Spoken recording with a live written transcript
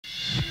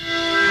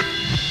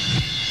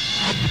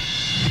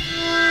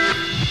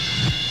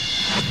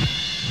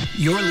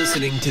You're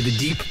listening to the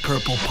Deep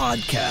Purple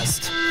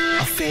Podcast,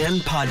 a fan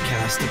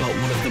podcast about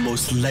one of the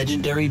most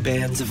legendary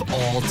bands of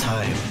all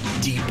time,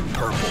 Deep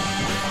Purple.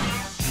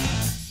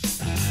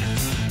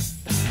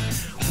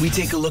 We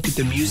take a look at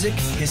the music,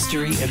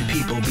 history, and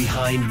people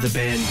behind the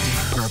band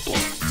Deep Purple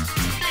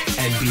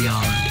and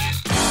beyond.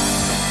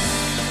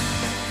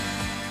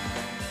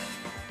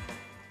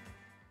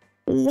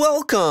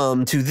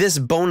 Welcome to this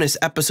bonus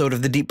episode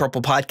of the Deep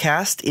Purple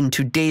Podcast. In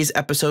today's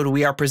episode,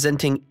 we are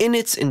presenting in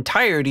its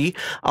entirety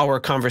our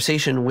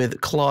conversation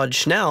with Claude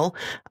Schnell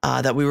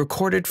that we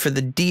recorded for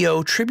the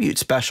Dio tribute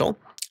special.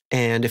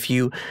 And if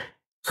you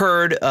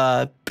heard,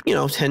 10,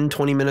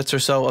 20 minutes or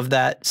so of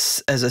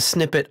that as a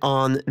snippet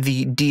on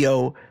the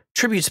Dio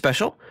tribute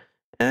special,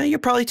 you're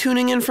probably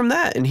tuning in from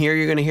that. And here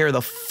you're going to hear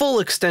the full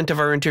extent of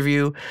our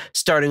interview,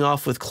 starting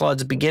off with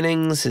Claude's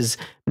beginnings, his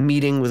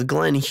meeting with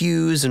Glenn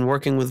Hughes and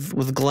working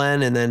with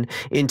Glenn, and then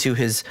into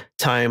his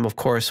time, of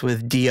course,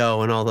 with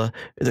Dio and all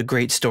the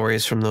great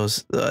stories from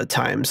those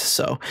times.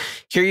 So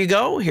here you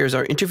go. Here's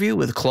our interview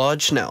with Claude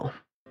Schnell.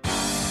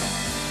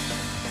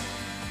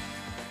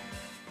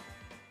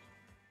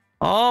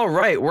 All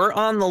right, we're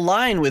on the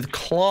line with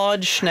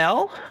Claude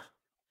Schnell.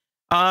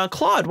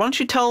 Claude, why don't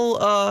you tell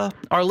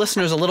our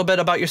listeners a little bit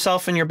about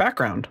yourself and your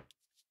background?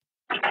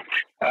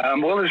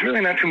 Well, there's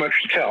really not too much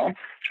to tell.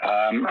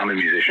 I'm a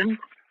musician.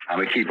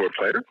 I'm a keyboard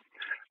player.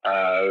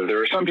 There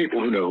are some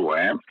people who know who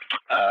I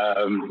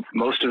am.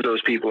 Most of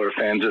those people are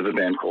fans of a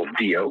band called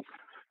Dio,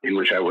 in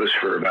which I was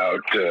for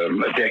about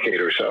a decade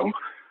or so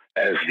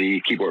as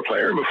the keyboard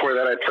player. Before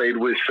that, I played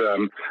with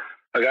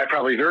a guy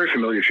probably very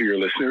familiar to your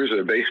listeners,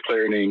 a bass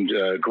player named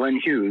Glenn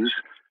Hughes.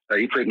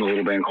 He played in a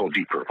little band called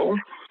Deep Purple.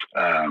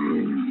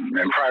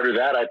 And prior to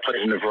that, I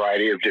played in a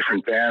variety of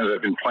different bands.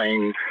 I've been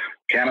playing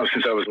piano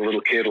since I was a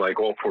little kid, like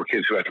all poor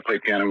kids who had to play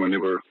piano when they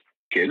were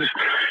kids.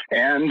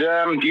 And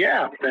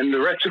and the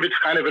rest of it's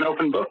kind of an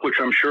open book, which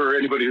I'm sure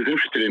anybody who's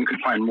interested in could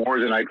find more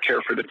than I'd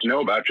care for them to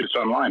know about just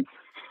online.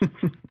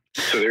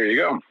 So there you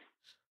go.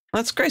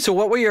 That's great. So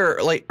what were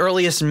your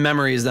earliest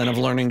memories then of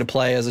learning to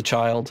play as a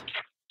child?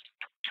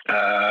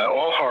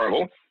 All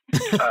horrible.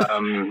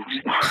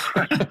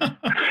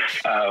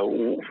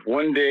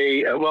 One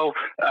day,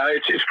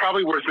 it's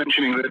probably worth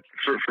mentioning that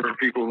for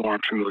people who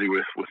aren't familiar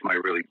with my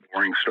really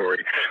boring story,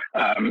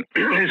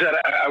 is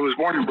that I was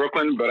born in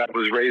Brooklyn, but I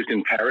was raised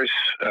in Paris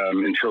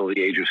until the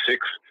age of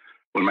 6,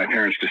 when my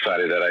parents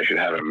decided that I should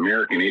have an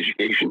American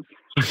education.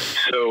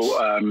 So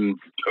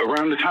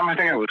around the time I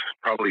think I was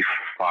probably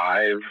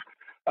 5,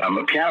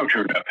 a piano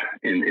turned up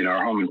in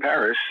our home in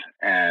Paris,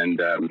 and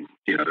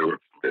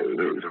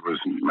there was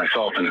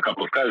myself and a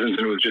couple of cousins,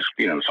 and it was just,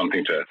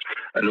 something to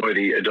annoy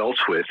the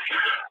adults with.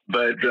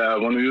 But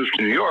when we moved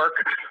to New York,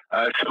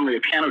 suddenly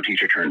a piano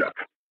teacher turned up.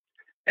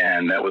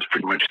 And that was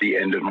pretty much the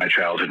end of my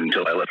childhood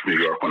until I left New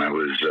York when I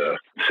was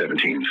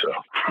 17. So,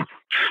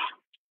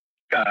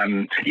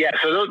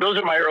 so those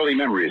are my early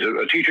memories.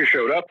 A teacher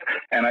showed up,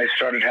 and I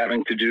started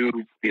having to do,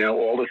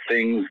 all the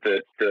things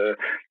that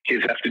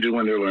kids have to do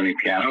when they're learning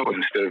piano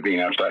instead of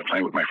being outside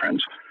playing with my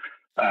friends.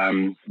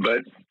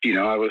 But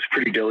I was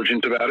pretty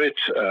diligent about it.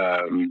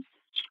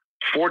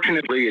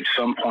 Fortunately, at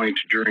some point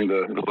during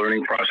the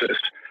learning process,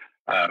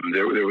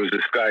 there was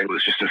this guy who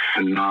was just a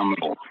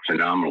phenomenal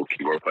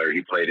keyboard player.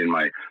 He played in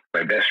my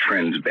best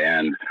friend's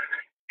band.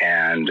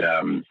 And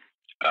I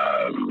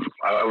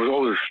was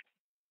always,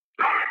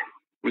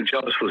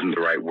 jealous wasn't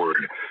the right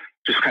word,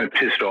 just kind of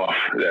pissed off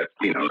that,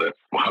 that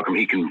how come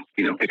he can,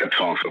 pick up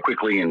songs so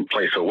quickly and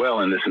play so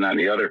well and this and that and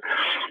the other.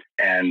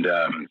 And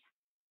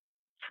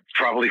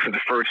probably for the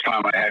first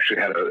time, I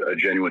actually had a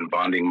genuine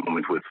bonding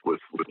moment with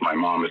my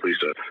mom, at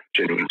least a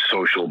genuine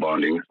social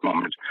bonding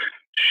moment.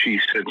 She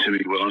said to me,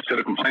 well, instead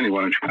of complaining,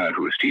 why don't you find out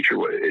who his teacher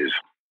is?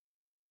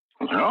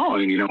 I was like, oh,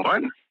 and you know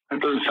what?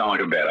 That doesn't sound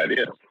like a bad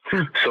idea.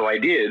 So I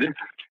did.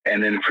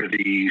 And then for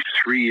the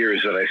 3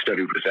 years that I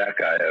studied with that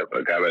guy,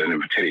 a guy by the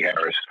name of Teddy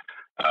Harris,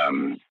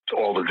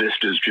 all the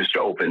vistas just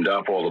opened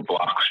up, all the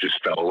blocks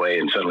just fell away,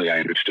 and suddenly I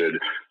understood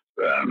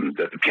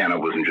that the piano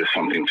wasn't just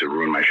something to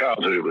ruin my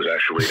childhood. It was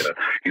actually an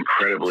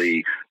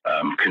incredibly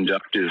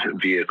conductive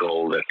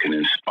vehicle that can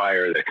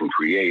inspire, that can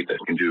create, that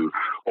can do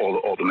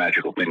all the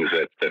magical things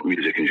that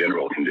music in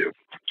general can do.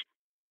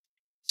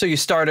 So you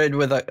started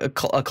with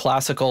a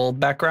classical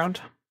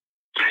background?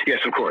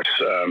 Yes, of course.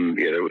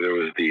 There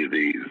was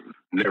the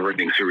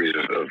never-ending series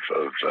of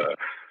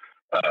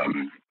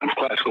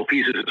classical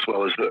pieces, as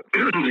well as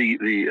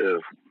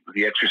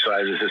the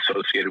exercises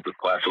associated with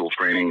classical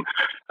training.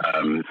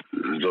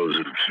 Those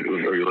of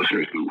your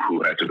listeners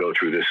who had to go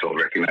through this will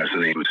recognize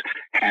the names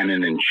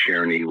Hannon and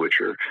Czerny, which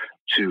are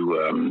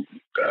two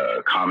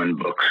common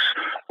books.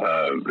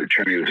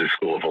 Czerny was a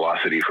school of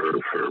velocity for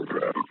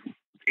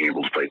being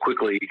able to play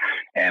quickly,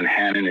 and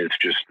Hannon is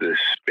just this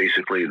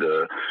basically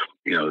the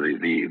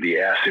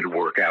acid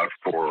workout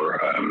for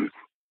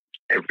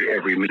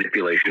every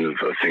manipulation of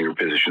finger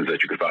positions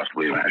that you could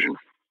possibly imagine.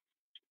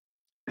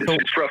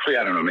 It's roughly,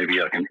 I don't know, maybe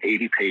like an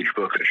 80-page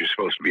book that you're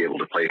supposed to be able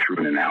to play through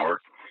in an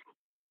hour.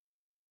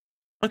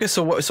 Okay,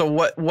 so what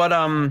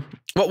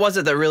was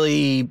it that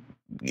really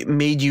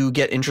made you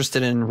get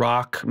interested in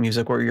rock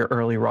music? What were your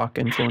early rock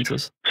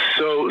influences?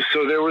 So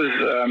there was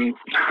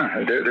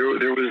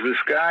there was this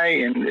guy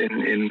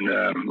in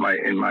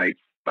my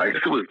I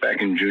guess it was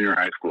back in junior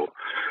high school,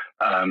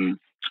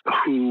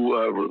 who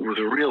was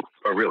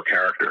a real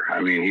character.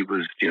 I mean, he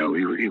was he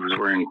was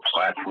wearing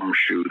platform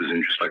shoes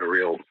and just like a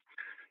real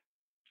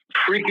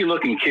freaky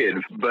looking kid,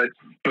 but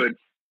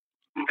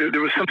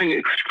there was something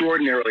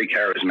extraordinarily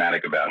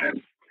charismatic about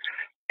him.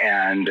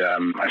 And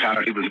I found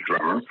out he was a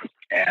drummer,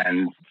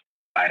 and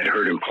I had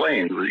heard him play,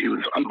 and he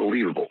was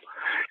unbelievable.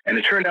 And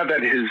it turned out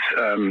that his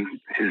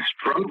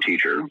drum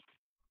teacher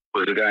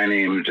was a guy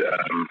named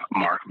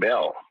Mark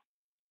Bell,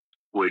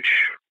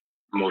 which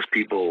most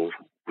people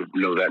would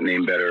know that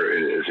name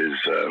better as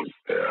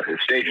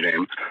his stage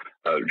name,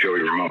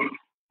 Joey Ramone.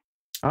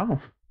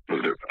 Oh.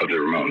 Of the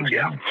Ramones,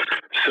 yeah.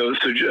 So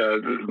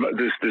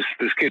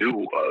this kid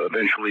who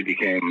eventually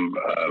became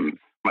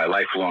my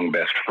lifelong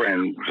best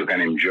friend was a guy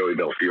named Joey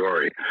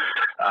Belfiore.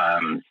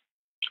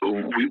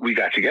 We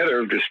got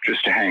together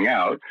just to hang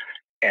out,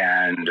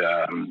 and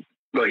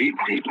well, he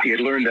had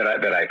learned that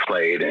I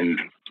played, and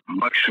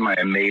much to my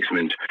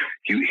amazement,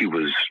 he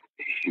was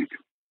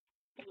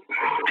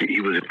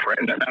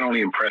impressed, not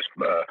only impressed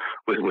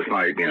with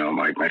my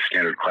my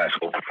standard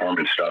classical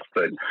performance stuff,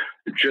 but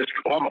just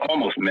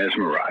almost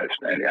mesmerized.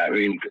 And I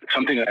mean,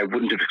 something that I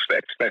wouldn't have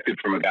expected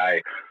from a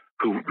guy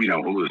who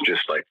was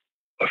just like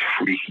a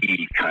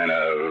freaky kind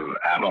of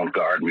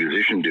avant-garde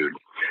musician dude.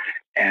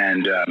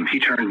 And he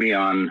turned me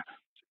on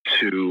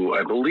to,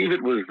 I believe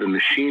it was the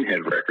Machine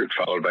Head record,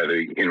 followed by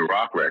the In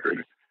Rock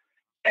record.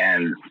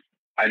 And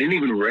I didn't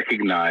even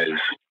recognize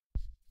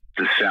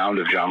the sound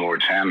of John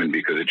Lord's Hammond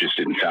because it just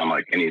didn't sound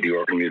like any of the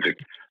organ music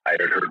I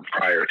had heard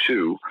prior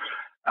to.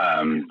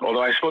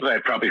 Although I suppose I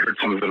had probably heard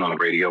some of it on the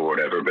radio or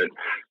whatever, but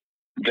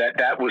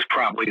that was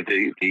probably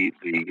the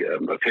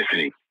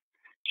epiphany,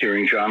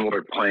 hearing John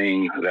Lord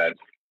playing that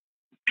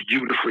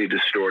beautifully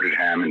distorted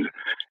Hammond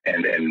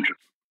and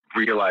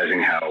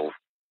realizing how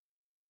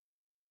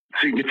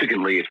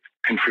significantly it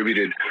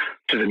contributed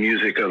to the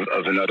music of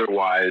an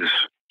otherwise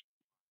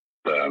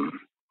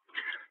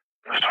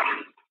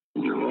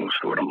what's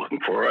the word I'm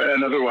looking for?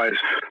 An otherwise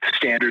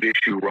standard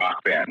issue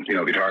rock band,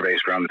 guitar, bass,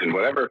 drums, and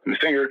whatever, and the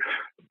singer,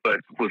 but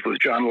with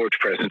John Lord's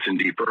presence in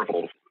Deep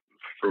Purple,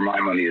 for my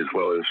money as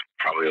well as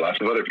probably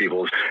lots of other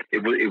people's,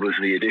 it was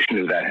the addition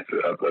of that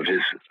of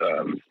his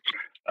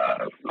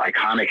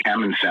iconic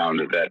Hammond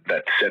sound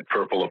that set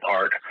Purple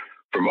apart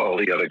from all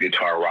the other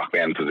guitar rock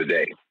bands of the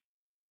day.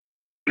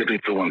 At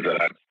least the ones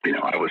that I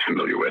was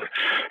familiar with.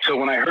 So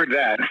when I heard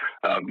that,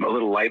 a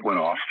little light went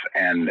off,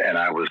 and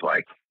I was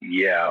like,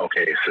 yeah,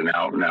 okay. So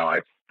now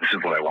this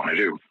is what I want to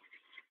do.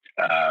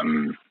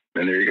 And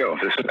there you go.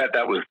 So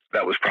that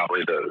was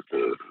probably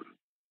the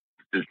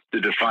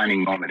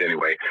defining moment,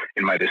 anyway,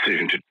 in my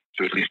decision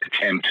to at least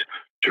attempt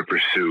to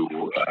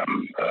pursue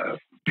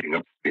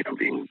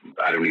being.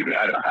 I don't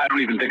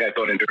even think I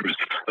thought in terms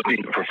of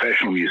being a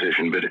professional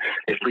musician, but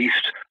at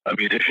least a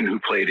musician who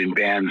played in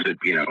bands that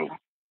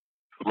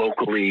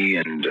locally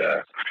and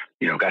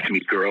got to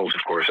meet girls.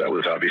 Of course, that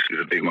was obviously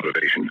the big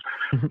motivation.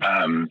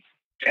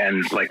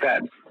 And like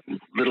that,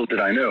 little did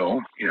I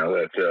know,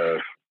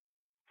 that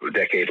a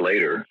decade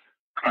later,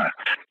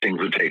 things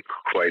would take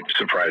quite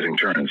surprising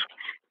turns.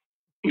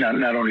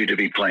 Not only to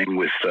be playing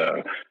with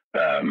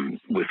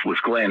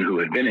Glenn, who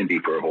had been in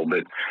Deep Purple,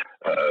 but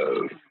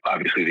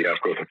obviously the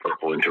outgrowth of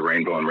Purple into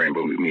Rainbow, and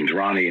Rainbow means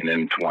Ronnie, and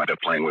then to wind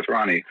up playing with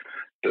Ronnie,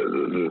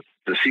 the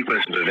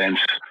sequence of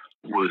events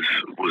was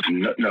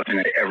nothing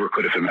I ever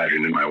could have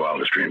imagined in my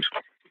wildest dreams.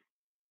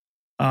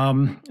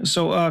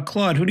 So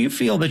Claude, who do you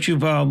feel that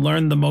you've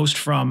learned the most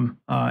from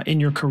in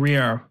your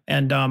career,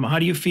 and how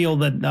do you feel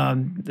that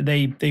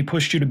they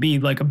pushed you to be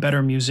like a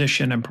better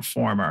musician and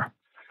performer?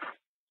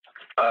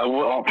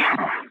 Well,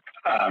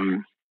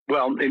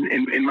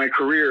 in my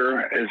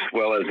career as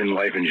well as in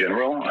life in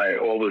general, I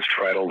always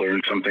try to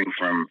learn something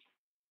from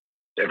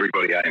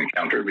everybody I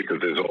encounter, because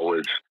there's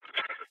always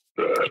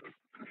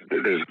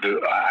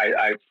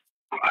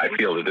I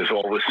feel that there's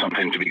always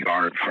something to be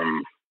garnered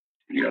from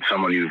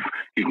someone you've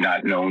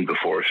not known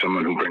before,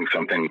 someone who brings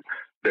something,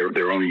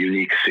 their own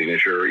unique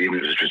signature, even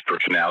if it's just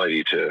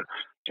personality to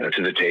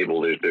the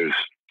table.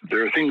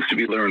 There are things to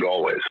be learned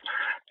always,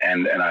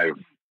 and I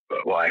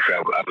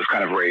was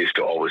kind of raised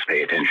to always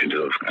pay attention to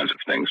those kinds of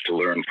things, to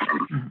learn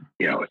from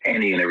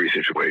any and every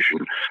situation.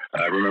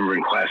 I remember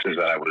in classes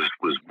that I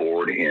was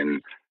bored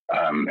in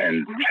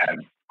and had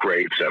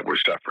grades that were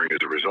suffering as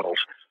a result.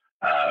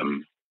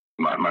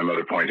 My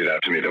mother pointed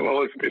out to me that,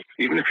 well,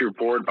 even if you're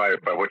bored by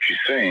what she's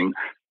saying,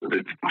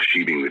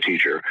 she being the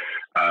teacher,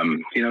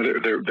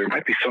 there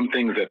might be some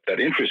things that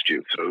interest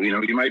you. So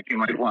you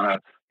might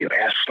want to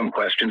ask some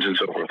questions and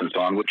so forth and so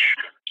on, which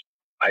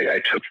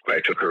I took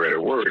her at her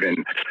word.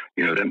 And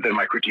then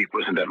my critique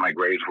wasn't that my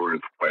grades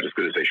weren't quite as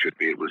good as they should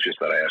be. It was just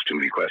that I asked too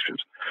many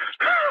questions,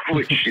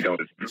 which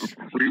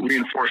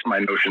reinforced my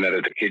notion that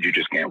as a kid you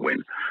just can't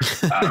win.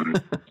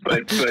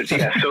 But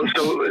yeah, so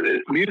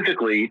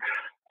musically.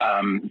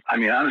 I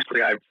mean,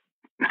 honestly,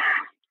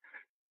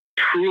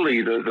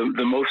 truly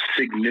the most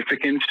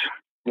significant,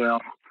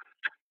 well,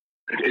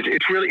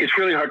 it's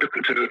really hard to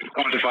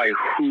quantify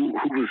who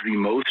was the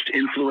most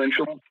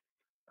influential,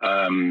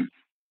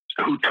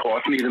 who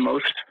taught me the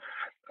most.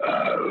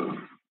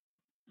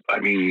 I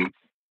mean,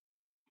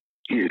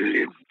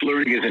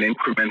 learning is an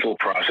incremental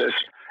process,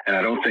 and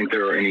I don't think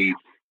there are any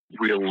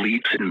real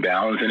leaps and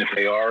bounds. And if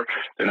they are,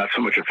 they're not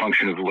so much a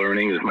function of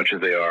learning as much as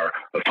they are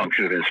a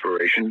function of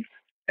inspiration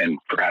and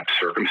perhaps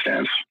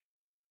circumstance.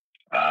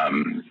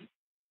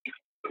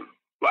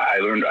 I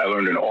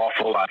learned an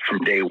awful lot from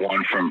day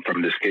one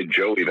from this kid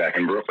Joey back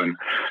in Brooklyn,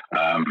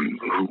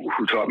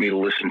 who taught me to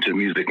listen to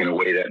music in a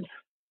way that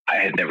I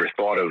had never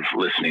thought of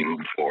listening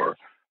before.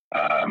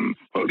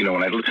 But,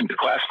 when I listened to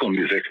classical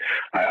music,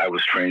 I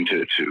was trained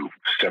to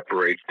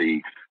separate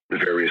the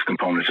various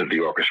components of the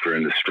orchestra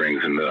and the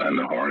strings and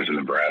the horns and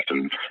the brass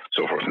and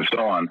so forth and so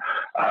on.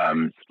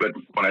 But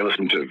when I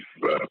listened to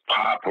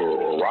pop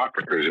or rock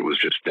records, it was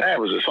just, it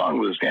was a song,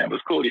 it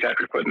was cool, you got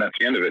your foot, and that's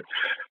the end of it.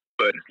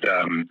 But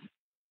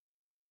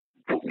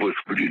what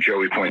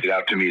Joey pointed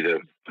out to me,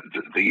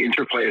 the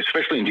interplay,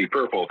 especially in Deep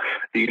Purple,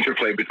 the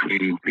interplay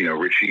between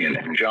Richie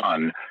and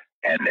John,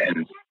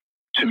 and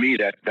to me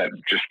that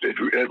just it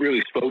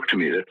really spoke to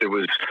me, that there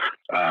was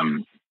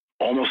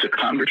almost a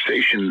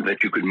conversation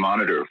that you could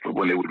monitor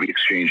when they would be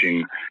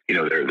exchanging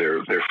their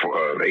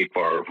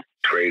 8-bar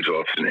trades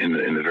offs in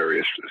the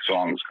various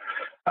songs.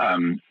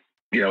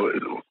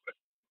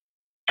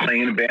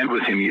 Playing in a band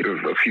with him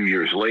a few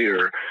years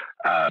later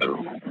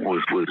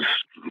was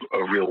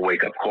a real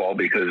wake-up call,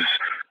 because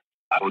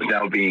I was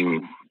now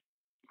being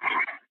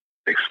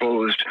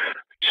exposed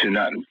to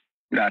not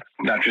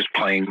just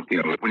playing.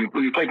 When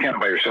you play piano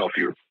by yourself,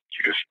 you're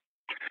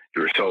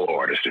a solo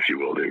artist, if you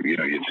will.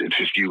 It's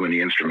just you and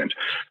the instrument.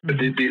 But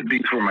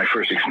these were my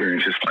first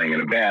experiences playing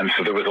in a band,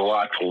 so there was a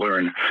lot to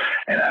learn.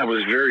 And I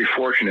was very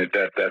fortunate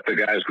that the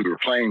guys we were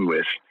playing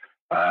with,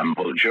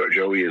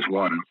 Joey is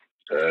one.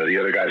 The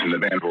other guys in the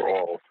band were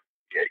all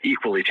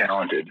equally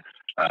talented.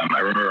 I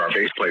remember our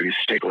bass player used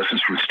to take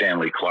lessons from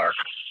Stanley Clark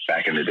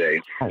back in the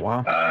day. Oh,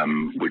 wow.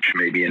 Which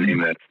may be a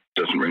name that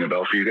doesn't ring a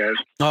bell for you guys.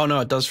 Oh,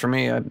 no, it does for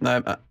me. Oh,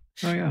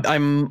 yeah.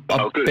 I'm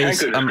a good.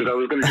 bass. Thank goodness, because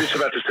I was just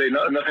about to say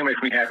nothing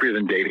makes me happier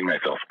than dating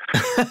myself.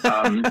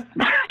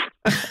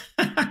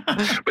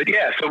 But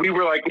yeah, so we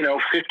were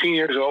 15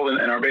 years old,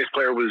 and our bass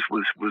player was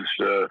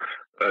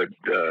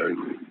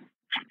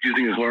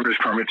using his learner's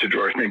permit to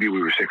George. Maybe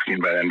we were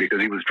 16 by then, because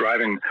he was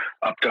driving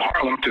up to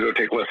Harlem to go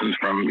take lessons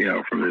from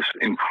this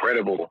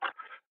incredible,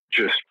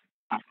 just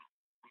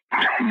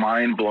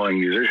mind-blowing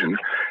musician,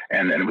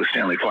 and it was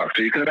Stanley Clark.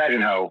 So you can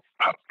imagine how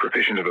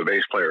proficient of a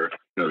bass player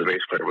the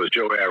bass player was.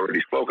 Joey I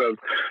already spoke of.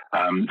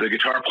 The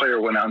guitar player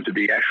went on to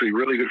be actually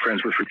really good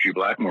friends with Richie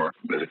Blackmore,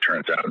 as it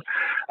turns out.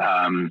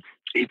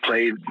 He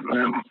played.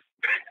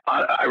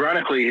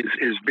 Ironically,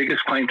 his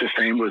biggest claim to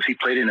fame was he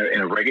played in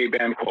a reggae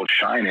band called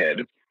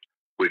Shinehead,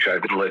 which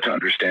I've been led to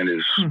understand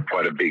is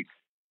quite a big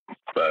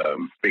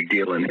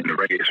deal in the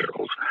reggae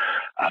circles.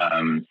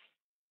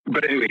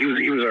 But anyway,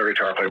 he was our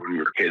guitar player when we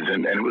were kids,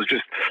 and it was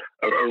just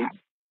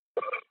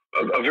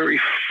a very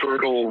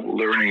fertile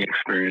learning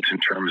experience in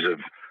terms of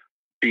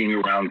being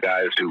around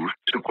guys who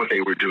took what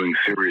they were doing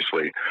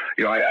seriously.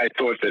 I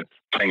thought that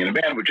playing in a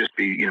band would just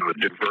be a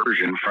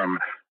diversion from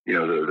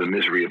the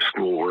misery of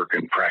schoolwork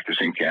and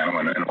practicing piano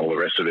and all the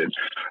rest of it.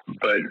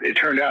 But it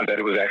turned out that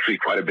it was actually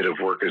quite a bit of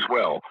work as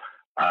well.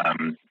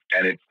 And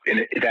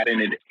that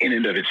in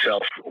and of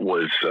itself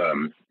was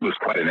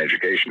quite an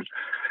education.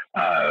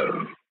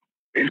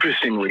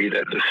 Interestingly,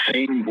 that the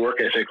same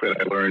work ethic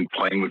that I learned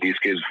playing with these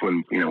kids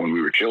when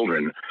we were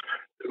children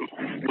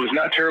was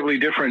not terribly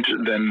different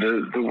than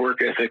the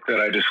work ethic that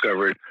I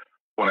discovered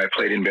when I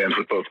played in bands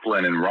with both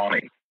Glenn and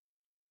Ronnie.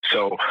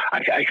 So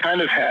I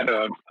kind of had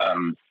a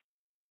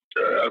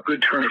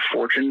good turn of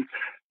fortune,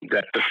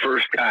 that the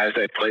first guys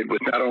I played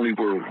with not only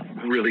were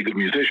really good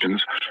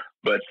musicians,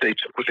 but they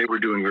took what they were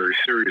doing very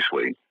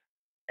seriously.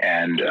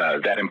 And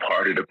that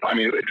imparted,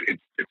 it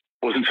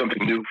wasn't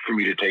something new for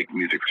me to take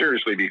music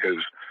seriously,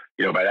 because,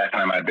 by that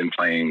time I'd been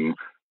playing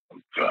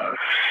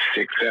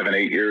 6, 7,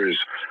 8 years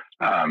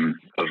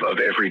of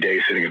every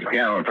day sitting at the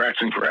piano and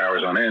practicing for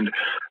hours on end.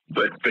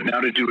 But now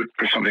to do it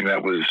for something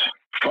that was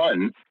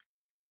fun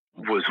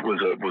was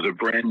a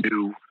brand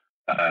new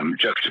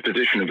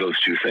juxtaposition of those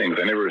two things.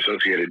 I never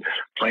associated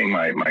playing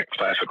my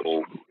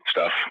classical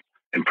stuff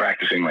and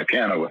practicing my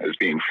piano as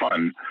being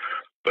fun,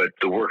 but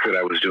the work that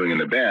I was doing in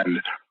the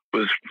band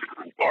was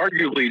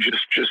arguably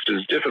just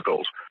as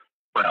difficult.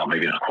 Well,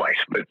 maybe not quite,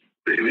 but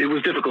it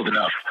was difficult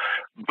enough.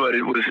 But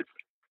it was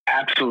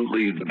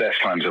absolutely the best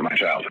times of my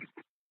childhood.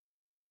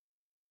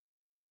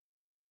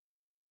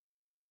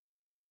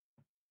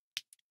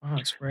 Oh,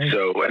 that's great.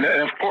 So, and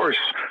of course,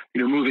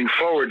 moving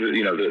forward,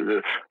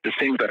 the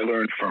things I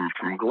learned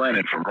from Glenn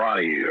and from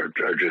Ronnie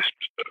are just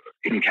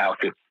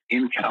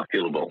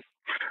incalculable,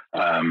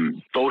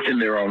 both in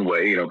their own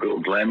way.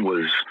 Glenn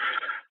was,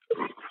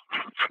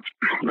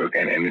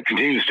 and it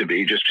continues to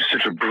be, just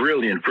such a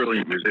brilliant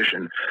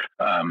musician.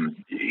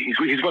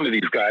 He's one of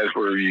these guys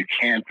where you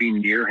can't be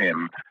near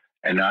him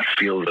and not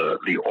feel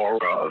the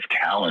aura of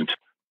talent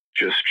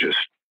just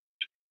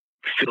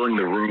filling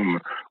the room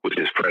with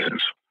his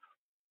presence.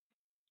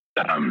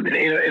 In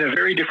a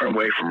very different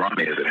way from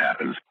Ronnie, as it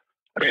happens.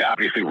 I mean,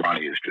 obviously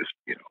Ronnie is just,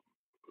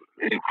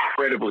 an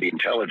incredibly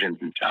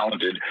intelligent and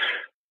talented,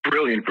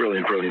 brilliant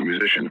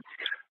musician.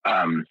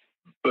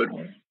 But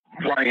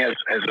Ronnie has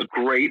a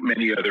great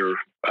many other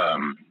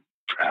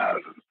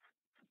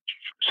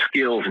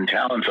skills and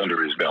talents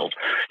under his belt.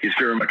 He's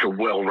very much a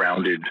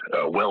well-rounded,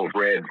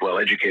 well-read,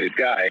 well-educated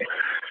guy.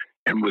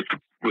 And with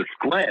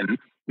Glenn,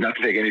 not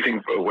to take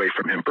anything away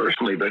from him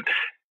personally, but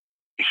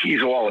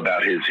he's all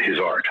about his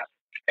art.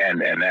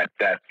 And that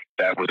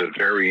was a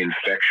very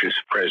infectious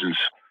presence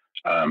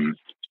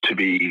to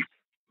be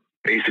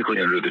basically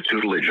under the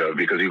tutelage of,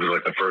 because he was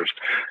like the first,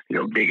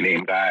 big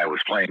name guy I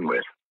was playing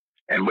with.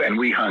 And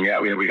we hung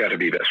out, we got to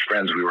be best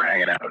friends. We were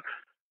hanging out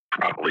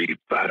probably,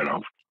 I don't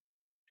know,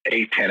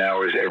 8-10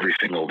 hours every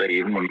single day,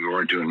 even when we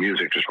weren't doing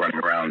music, just running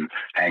around,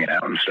 hanging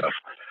out and stuff.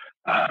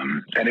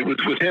 And it was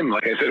with him,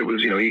 like I said, it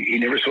was, he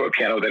never saw a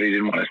piano that he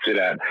didn't want to sit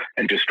at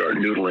and just start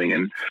noodling.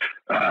 And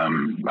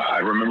I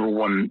remember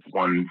one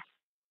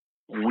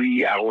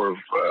wee hour of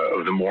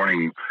the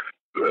morning,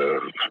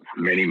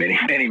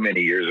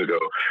 many years ago,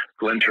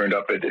 Glenn turned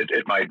up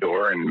at my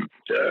door, and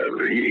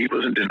he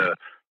wasn't in a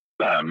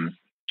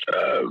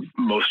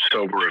most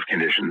sober of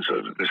conditions.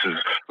 So this is,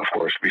 of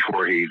course,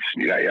 before I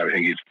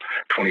think he's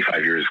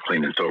 25 years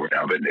clean and sober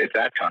now. But at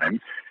that time,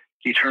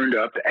 he turned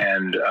up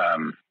and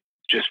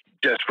just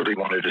desperately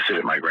wanted to sit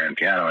at my grand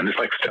piano. And it's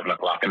like 7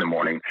 o'clock in the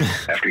morning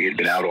after he had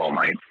been out all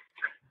night.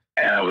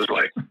 And I was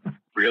like,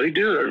 really,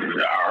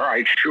 dude? All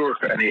right, sure.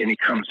 And he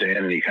comes in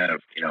and he kind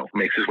of,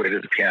 makes his way to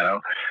the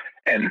piano.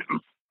 And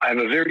I have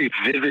a very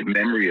vivid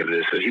memory of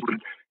this, that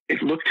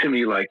it looked to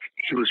me like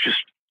he was just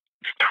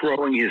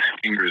throwing his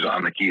fingers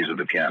on the keys of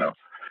the piano.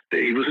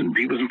 He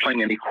wasn't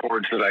playing any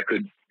chords that I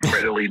could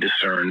readily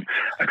discern.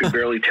 I could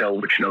barely tell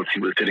which notes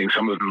he was hitting.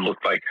 Some of them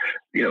looked like,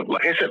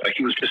 like I said, like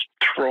he was just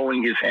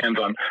throwing his hands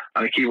on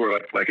a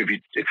keyboard, like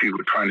if you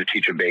were trying to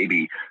teach a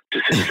baby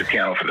to sit at the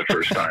piano for the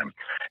first time.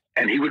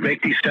 And he would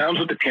make these sounds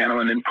with the piano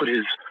and then put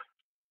his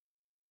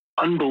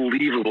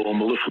unbelievable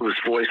mellifluous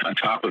voice on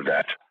top of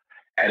that.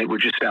 And it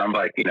would just sound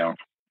like,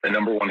 the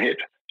number one hit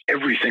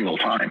every single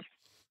time.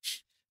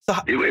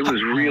 It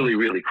was really,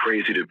 really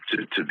crazy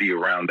to be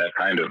around that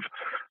kind of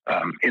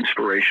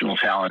inspirational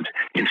talent,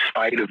 in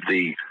spite of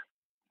the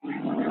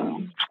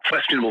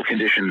questionable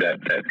condition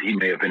that he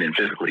may have been in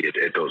physically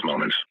at those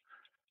moments.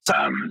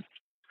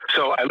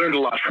 So I learned a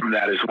lot from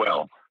that as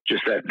well.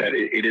 Just that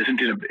it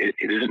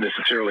isn't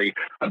necessarily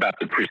about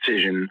the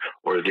precision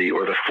or the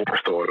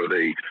forethought or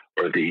the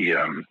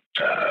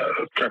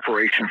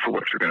preparation for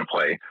what you're going to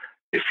play.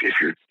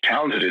 If you're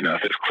talented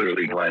enough, as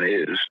clearly Glenn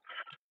is,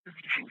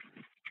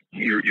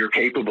 you're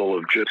capable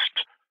of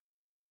just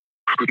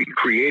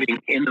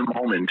creating in the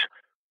moment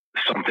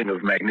something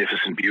of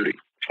magnificent beauty.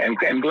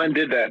 And Glenn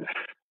did that.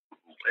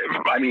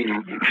 I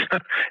mean,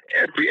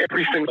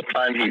 every single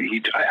time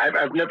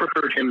I've never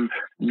heard him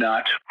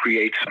not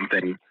create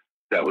something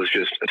that was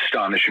just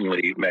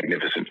astonishingly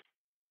magnificent.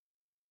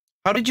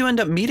 How did you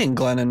end up meeting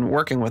Glenn and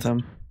working with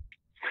him?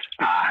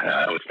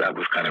 That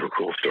was kind of a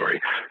cool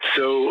story.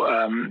 So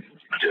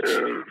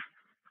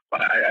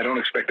I don't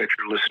expect that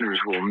your listeners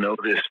will know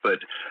this, but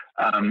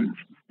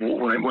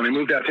when I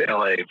moved out to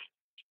LA,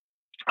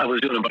 I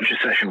was doing a bunch of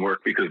session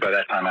work, because by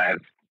that time I had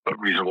a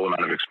reasonable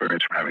amount of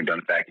experience from having done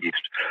it back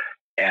east.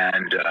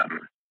 And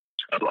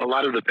a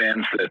lot of the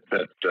bands that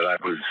I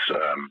was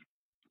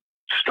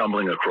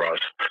stumbling across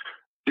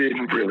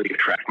didn't really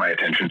attract my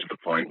attention to the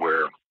point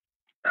where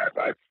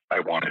I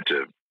wanted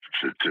to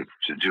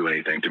do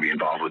anything, to be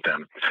involved with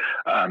them.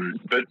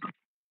 But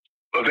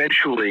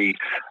eventually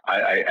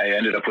I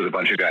ended up with a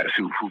bunch of guys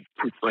who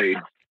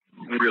played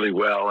really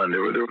well, and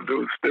there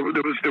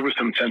was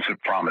some sense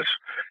of promise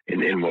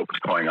in what was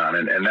going on,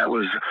 and that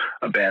was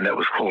a band that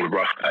was called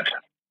Rough Cut.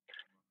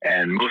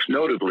 And most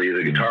notably,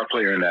 the guitar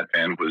player in that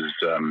band was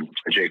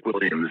Jake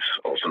Williams,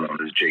 also known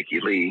as Jakey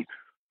Lee,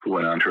 who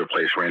went on to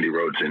replace Randy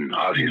Rhoads in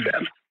Ozzy's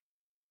band.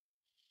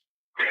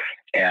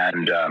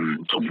 And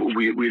so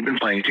we'd been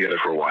playing together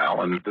for a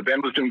while, and the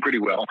band was doing pretty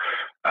well.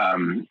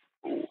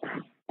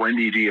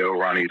 Wendy Dio,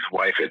 Ronnie's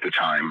wife at the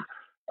time,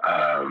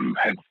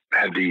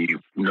 had the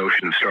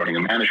notion of starting a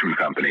management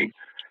company.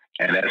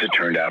 And as it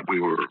turned out, we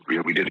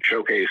did a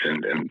showcase,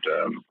 and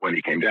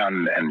Wendy came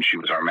down, and she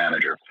was our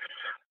manager.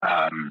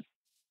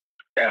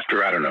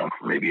 After, I don't know,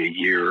 maybe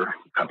a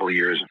couple of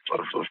years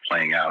of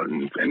playing out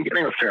and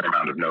getting a fair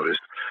amount of notice,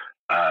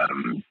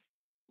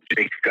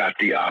 Jake got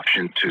the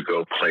option to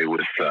go play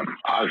with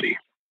Ozzy,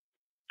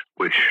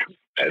 which,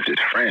 as his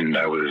friend,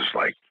 I was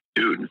like,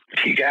 dude,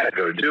 you got to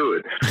go do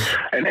it.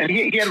 And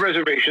he had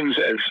reservations,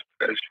 as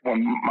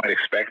one might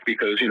expect,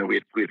 because,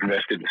 we'd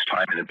invested this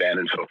time in the band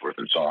and so forth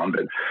and so on.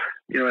 But,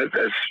 as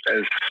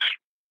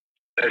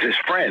his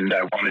friend,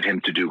 I wanted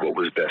him to do what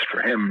was best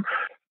for him,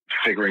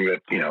 figuring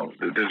that,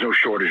 there's no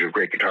shortage of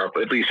great guitar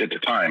players, at least at the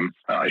time.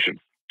 I should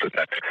put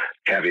that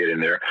caveat in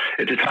there.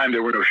 At the time,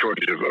 there were no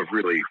shortage of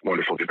really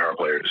wonderful guitar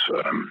players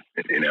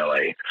in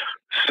LA.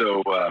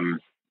 So,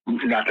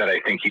 not that I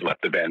think he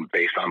left the band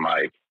based on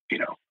my,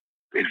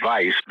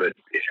 advice, but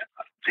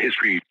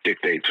history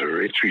dictates,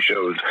 or history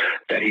shows,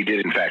 that he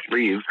did in fact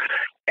leave.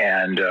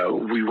 And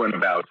we went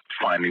about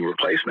finding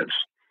replacements.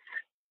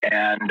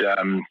 And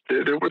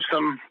there were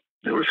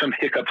some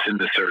hiccups in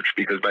the search,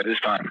 because by this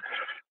time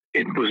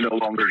it was no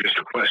longer just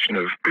a question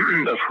of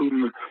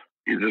whom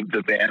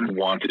the band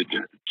wanted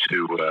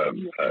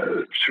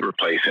to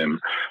replace him,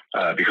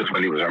 because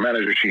Wendy was our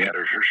manager. She had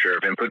her share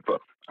of input,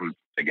 but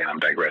again, I'm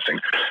digressing.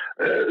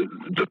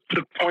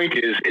 The point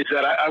is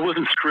that I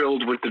wasn't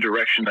thrilled with the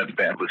direction that the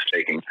band was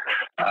taking.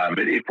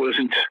 It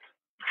wasn't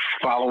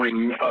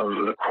following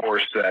the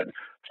course that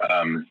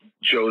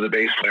Joe, the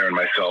bass player, and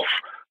myself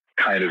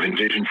kind of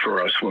envisioned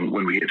for us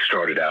when we had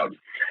started out.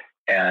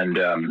 And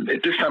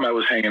at this time, I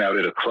was hanging out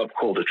at a club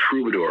called the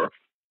Troubadour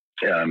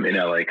in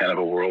LA, kind of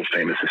a world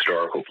famous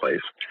historical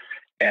place.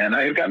 And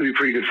I had gotten to be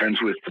pretty good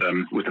friends with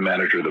the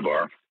manager of the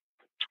bar.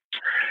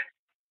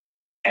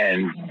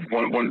 And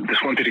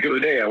this one particular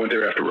day, I went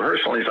there after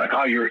rehearsal, and he's like,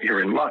 "Oh,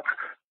 you're in luck."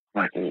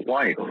 I'm like, "Well,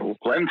 why?" He goes, "Well,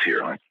 Glenn's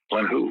here." I'm like,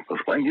 "Glenn who?" He goes,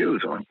 "Glenn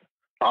Hughes." I'm like,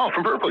 "Oh,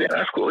 from Berkeley. Yeah,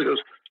 that's cool." He goes,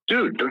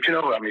 "Dude, don't you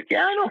know?" I'm like,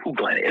 "Yeah, I know who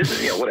Glenn is."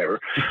 Whatever.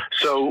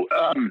 So,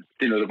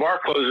 the bar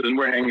closes, and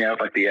we're hanging out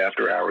like the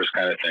after hours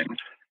kind of thing.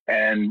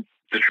 And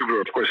the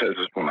Troubadour, of course,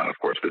 not of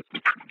course, but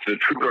the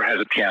Troubadour has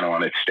a piano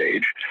on its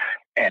stage.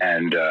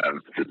 And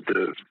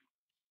the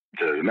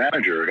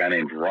manager, a guy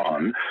named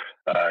Ron,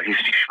 he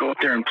should go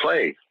up there and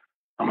play.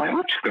 I'm like,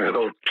 "I'm just going to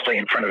go play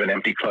in front of an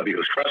empty club." He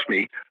goes, "Trust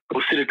me,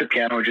 go sit at the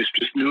piano and just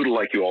noodle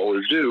like you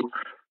always do."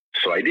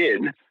 So I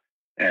did.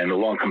 And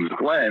along comes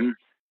Glenn.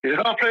 He said,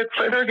 "Oh, play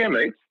there again,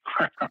 mate."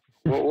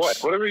 "Well, what?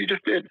 Whatever you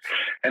just did."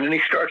 And then he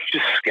starts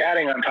just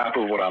scatting on top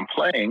of what I'm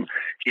playing.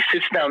 He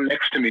sits down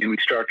next to me, and we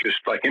start just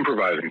like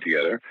improvising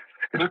together.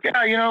 He's like,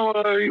 "Yeah,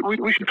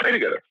 we should play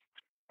together."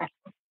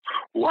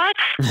 What?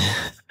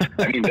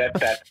 I mean,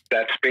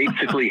 that's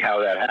basically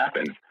how that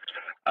happened.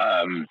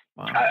 Wow.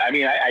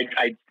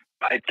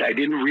 I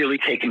didn't really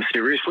take him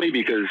seriously,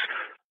 because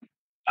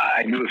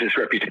I knew of his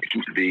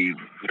reputation to be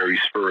very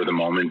spur of the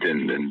moment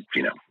and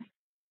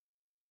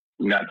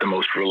not the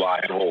most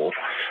reliable.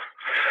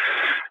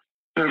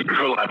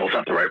 Reliable is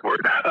not the right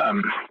word.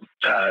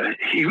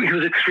 He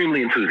was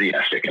extremely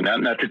enthusiastic, and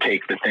not to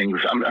take the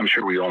things. I'm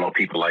sure we all know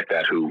people like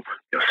that who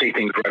say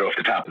things right off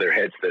the top of their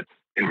heads that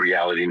in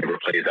reality never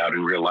plays out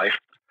in real life.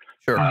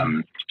 Sure.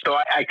 So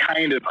I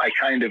kind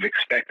of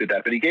expected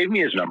that, but he gave me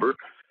his number.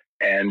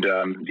 And,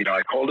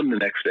 I called him the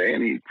next day,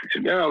 and he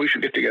said, "Yeah, we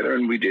should get together."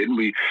 And we did. And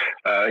he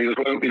goes,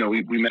 "Well,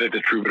 we met at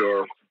the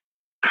Troubadour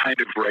kind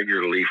of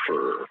regularly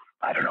for,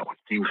 I don't know, it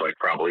seems like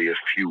probably a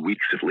few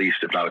weeks at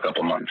least, if not a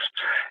couple months."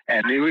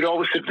 And we'd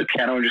always sit at the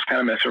piano and just kind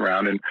of mess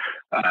around. And,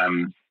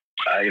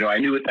 I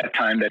knew at that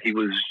time that he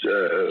was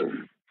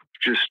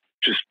just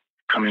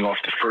coming off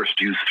the first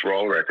Youth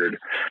Thrall record.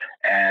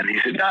 And he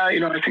said, I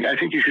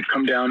think you should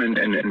come down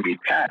and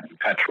meet Pat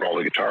Thrall,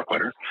 the guitar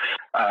player.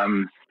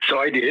 So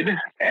I did,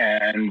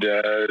 and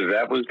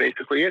that was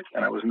basically it.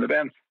 And I was in the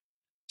band.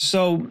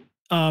 So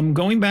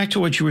going back to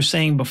what you were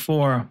saying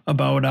before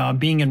about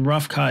being in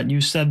Rough Cut,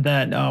 you said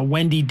that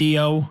Wendy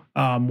Dio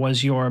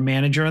was your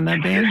manager in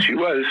that band? Yes, she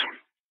was.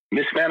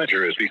 Miss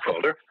Manager, as we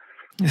called her.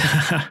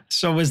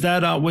 So was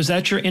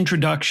that your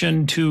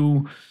introduction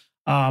to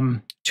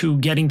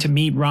getting to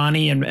meet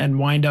Ronnie and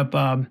wind up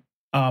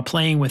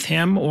playing with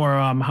him, or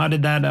how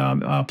did that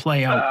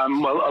play out?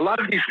 Well, a lot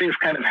of these things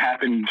kind of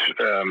happened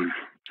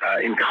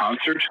in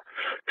concert.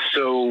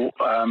 So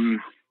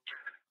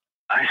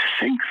I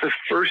think the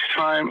first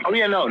time,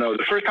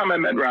 the first time I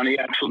met Ronnie,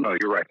 absolutely, no,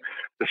 you're right.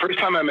 The first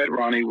time I met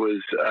Ronnie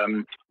was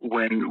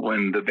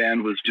when the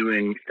band was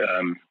doing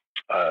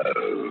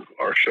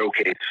our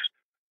showcase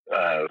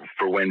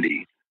for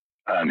Wendy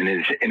in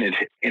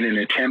an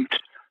attempt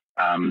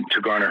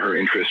to garner her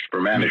interest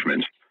for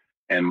management.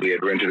 And we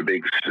had rented a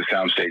big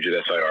soundstage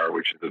at SIR,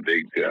 which is a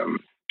big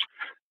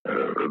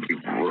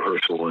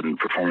rehearsal and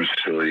performance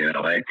facility in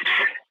LA.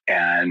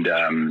 And,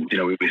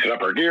 we set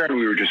up our gear, and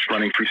we were just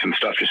running through some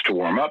stuff just to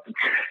warm up.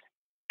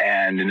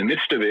 And in the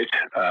midst of it,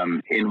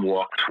 in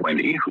walked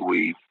Wendy, who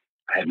we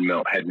had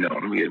known.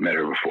 We had met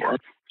her before.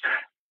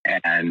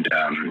 And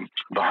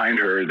behind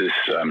her, this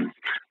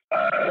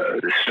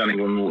stunning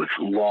woman with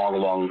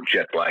long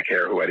jet black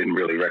hair, who I didn't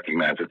really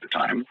recognize at the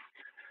time.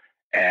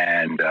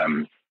 And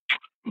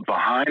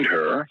behind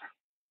her,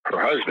 her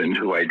husband,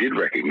 who I did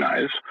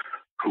recognize,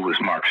 who was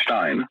Mark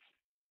Stein,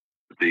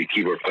 the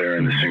keyboard player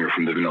and the singer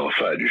from the Vanilla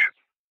Fudge,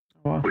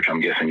 which I'm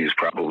guessing is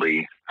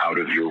probably out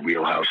of your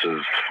wheelhouse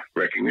of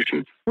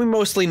recognition. We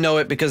mostly know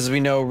it because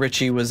we know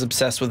Richie was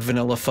obsessed with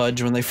Vanilla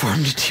Fudge when they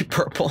formed Deep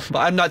Purple, but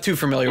I'm not too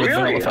familiar with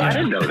Vanilla Fudge. I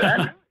didn't know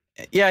that.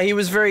 Yeah, he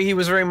was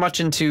very much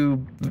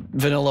into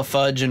Vanilla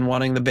Fudge and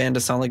wanting the band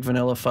to sound like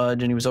Vanilla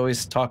Fudge, and he was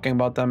always talking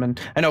about them. And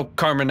I know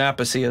Carmen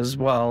Appice as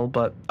well,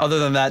 but other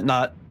than that,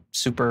 not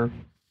super.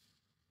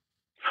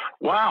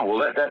 Wow.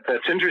 Well,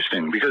 that's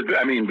interesting because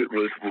I mean,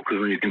 because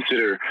when you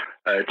consider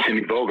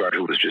Timmy Bogart,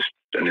 who was just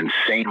an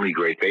insanely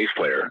great bass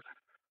player,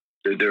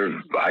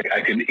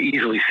 I can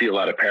easily see a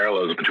lot of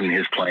parallels between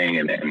his playing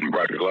and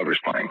Roger Glover's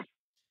playing.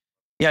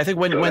 Yeah, I think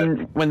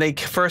when they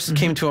first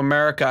came to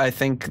America, I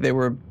think they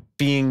were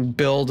being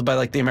billed by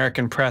like the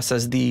American press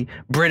as the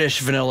British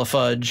Vanilla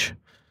Fudge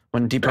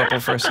when Deep Purple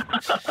first.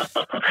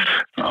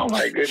 Oh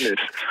my goodness!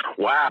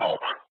 Wow.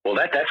 Well,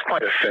 that's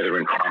quite a feather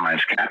in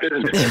Carmine's cap,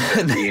 isn't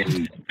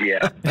it?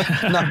 Yeah.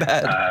 Not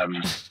bad.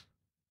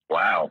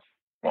 Wow.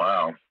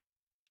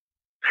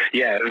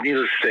 Yeah,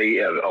 needless to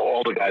say,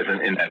 all the guys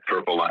in that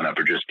Purple lineup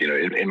are just,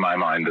 in my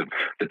mind,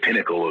 the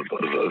pinnacle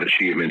of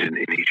achievement in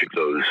each of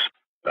those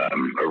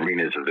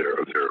arenas of their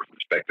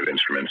respective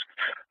instruments.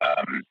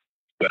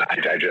 But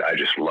I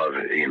just love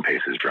Ian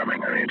Pace's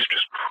drumming. I mean, it's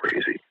just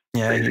crazy.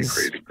 Yeah,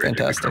 crazy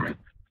fantastic. drumming.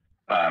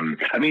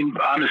 I mean,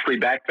 honestly,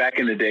 back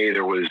in the day,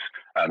 there was,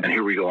 and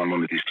here we go on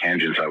one of these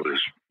tangents I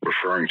was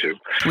referring to.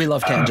 We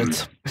love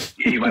tangents.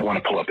 You might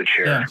want to pull up a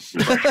chair.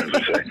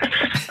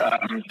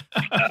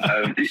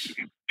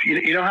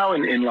 You know how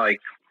in like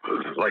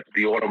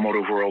the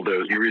automotive world,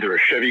 you're either a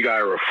Chevy guy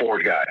or a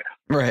Ford guy,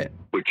 right?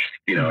 Which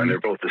and they're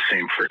both the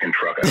same freaking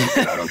truck.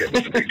 I don't get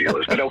what the big deal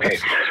is, but okay.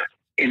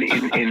 In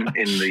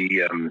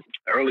the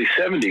early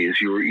 '70s,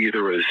 you were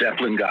either a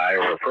Zeppelin guy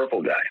or a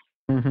Purple guy.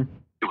 Mm-hmm.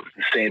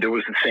 There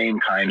was the same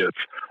kind of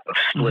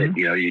split.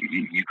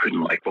 Mm-hmm. You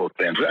couldn't like both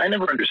bands. I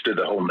never understood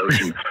the whole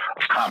notion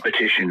of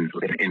competition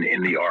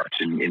in the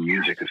arts, in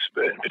music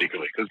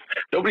particularly, because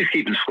nobody's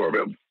keeping score.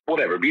 But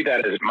whatever, be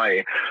that as it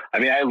might. I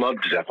mean, I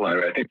loved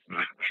Zeppelin. I think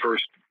the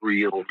first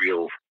real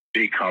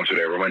big concert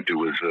I ever went to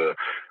was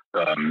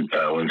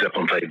when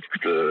Zeppelin played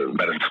the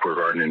Madison Square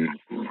Garden in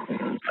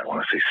I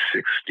want to say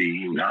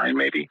 '69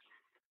 maybe.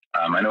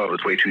 I know I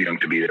was way too young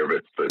to be there,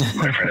 but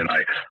my friend and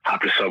I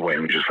hopped a subway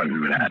and we just went to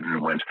Manhattan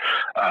and went.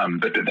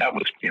 But that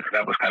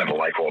was kind of a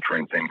life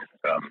altering thing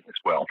as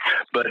well.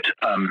 But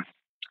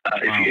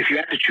if you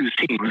had to choose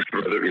teams,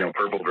 whether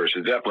Purple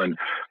versus Zeppelin,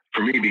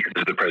 for me, because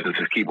of the presence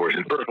of keyboards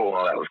in Purple,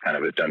 well, that was kind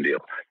of a done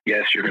deal.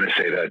 Yes, you're going to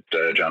say that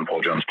John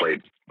Paul Jones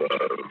played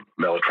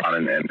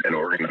mellotron and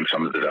organ on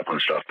some of the Zeppelin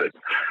stuff, but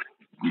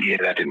yeah,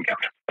 that didn't count.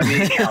 I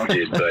mean, it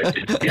counted, but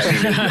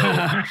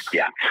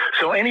yeah.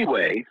 So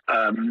anyway.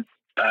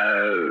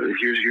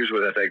 Here's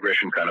where that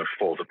digression kind of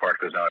falls apart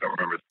because now I don't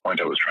remember the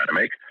point I was trying to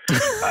make.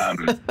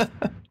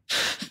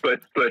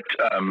 But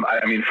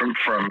I mean,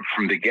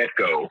 from the get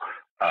go,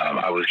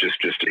 I was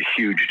just a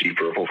huge Deep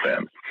Purple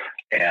fan,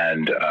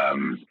 and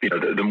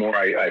the more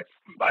I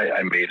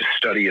made a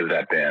study of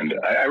that band.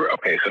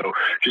 Okay, so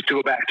just to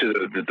go back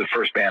to the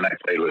first band I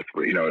played with,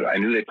 I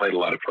knew they played a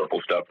lot of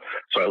Purple stuff,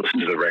 so I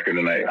listened to the record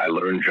and I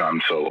learned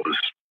John solos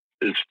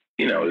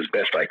as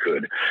best I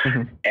could.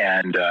 Mm-hmm.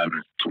 And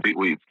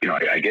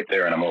I get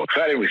there and I'm all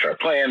excited. We start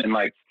playing and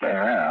like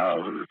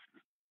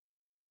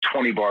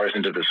 20 bars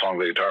into the song,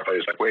 the guitar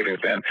player's like waving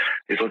his hand.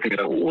 He's looking at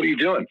me like, what are you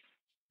doing?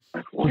 I'm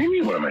like, what do you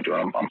mean, what am I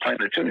doing? I'm playing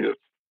the tune. He goes,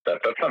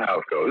 that's not how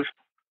it goes.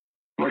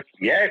 I'm like,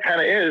 yeah, it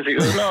kind of is. He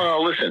goes, no,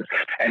 listen.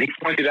 And he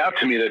pointed out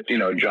to me that,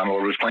 John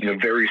Lord was playing a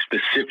very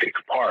specific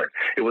part.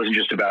 It wasn't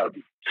just about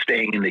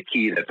staying in the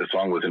key that the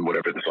song was in,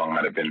 whatever the song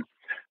might have been.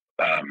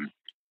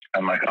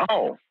 I'm like,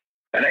 oh.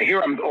 And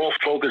here I'm all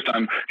focused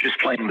on just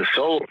playing the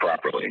solo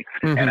properly.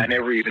 Mm-hmm. And I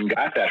never even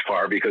got that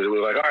far because it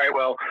was like, all right,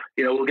 well,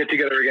 we'll get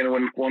together again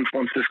once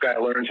this guy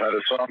learns how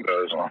the song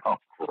goes. Oh,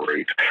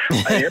 great.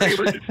 It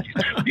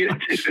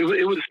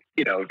was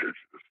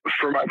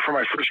for my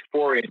first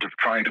foray into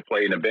trying to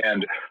play in a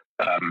band,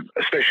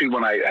 especially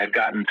when I had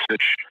gotten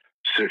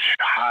such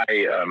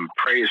high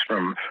praise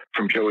from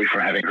Joey for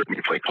having heard me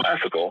play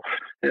classical,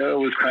 it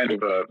was kind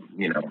of a,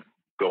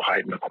 go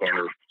hide in the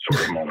corner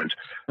sort of moment.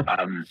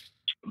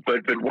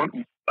 But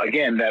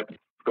again, that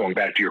going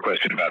back to your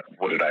question about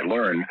what did I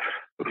learn,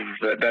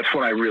 that's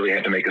when I really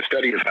had to make a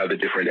study of how the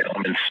different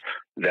elements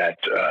that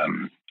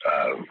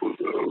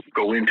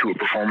go into a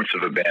performance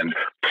of a band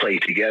play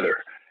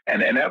together,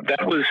 and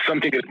that was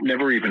something that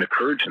never even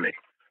occurred to me.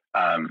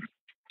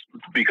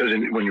 Because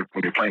when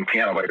you're playing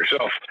piano by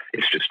yourself,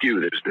 it's just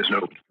you. There's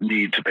no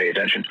need to pay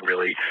attention to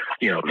really,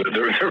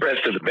 the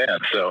rest of the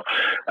band. So,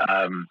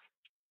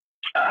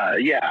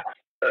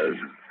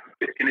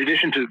 in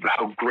addition to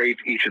how great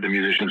each of the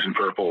musicians in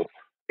Purple,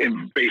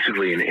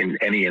 basically in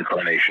any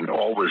incarnation,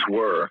 always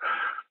were,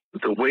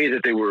 the way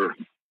that they were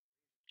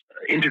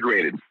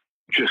integrated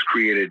just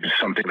created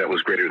something that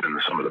was greater than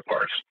the sum of the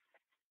parts.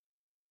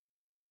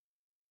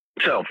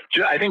 So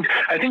I think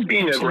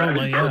being a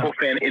Purple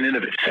fan in and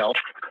of itself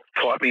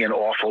taught me an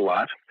awful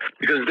lot,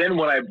 because then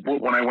when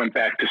I went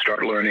back to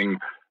start learning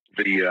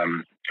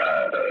the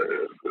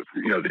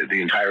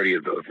entirety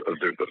of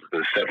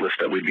the set list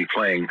that we'd be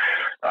playing,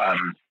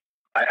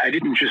 I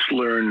didn't just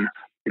learn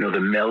the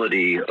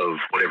melody of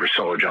whatever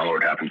solo John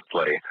Lord happened to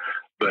play,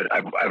 but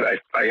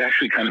I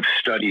actually kind of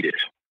studied it,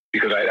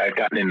 because I'd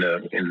gotten in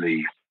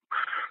the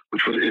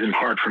which isn't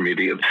hard for me,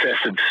 the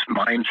obsessive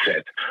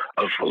mindset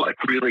of like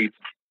really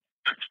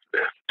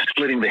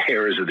splitting the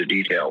hairs of the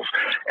details.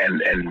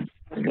 And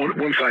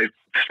once I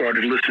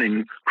started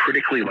listening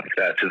critically like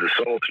that to the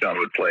solos John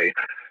would play,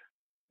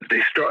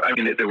 I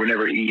mean, they were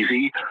never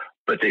easy,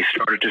 but they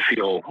started to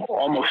feel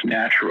almost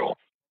natural.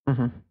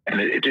 Mm-hmm.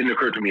 And it didn't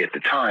occur to me at the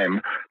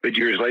time, but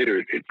years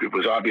later, it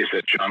was obvious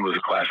that John was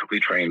a classically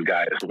trained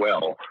guy as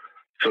well.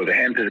 So the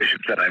hand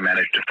positions that I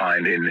managed to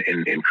find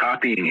in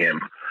copying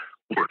him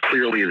were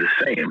clearly the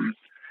same.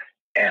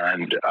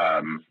 And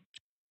I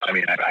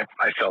mean,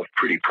 I felt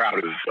pretty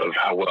proud of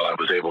how well I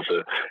was able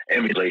to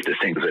emulate the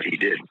things that he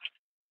did.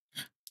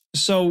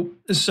 So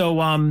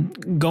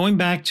going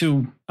back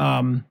to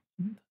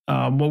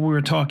what we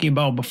were talking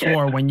about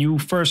before, when you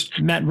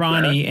first met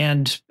Ronnie,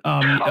 and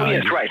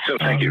yes, right. So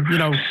thank you. You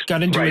know,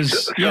 got into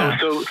his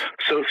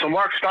So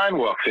Mark Stein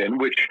walks in,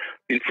 which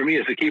for me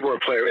as a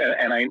keyboard player,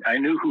 and I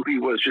knew who he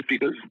was just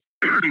because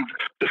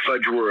the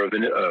Fudge were a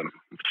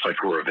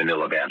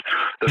vanilla band,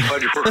 the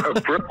Fudge were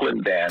a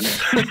Brooklyn band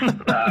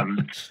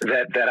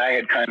that I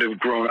had kind of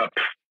grown up.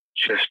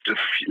 Just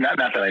not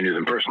that I knew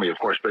them personally, of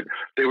course, but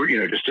they were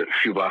just a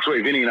few blocks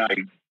away. Vinny and I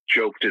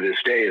joke to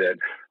this day that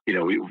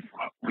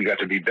we got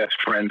to be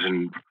best friends,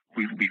 and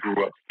we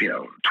grew up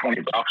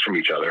 20 blocks from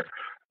each other,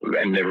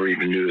 and never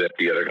even knew that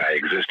the other guy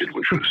existed,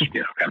 which was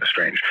kind of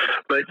strange.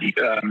 But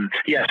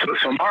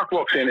so Mark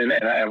walks in, and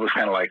I was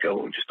kind of like,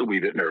 just a wee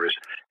bit nervous,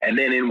 and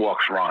then in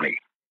walks Ronnie.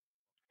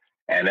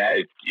 And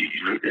that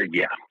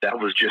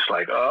was just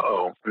like,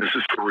 this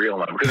is for real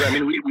now. Because, I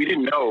mean, we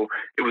didn't know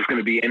it was going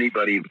to be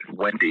anybody but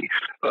Wendy.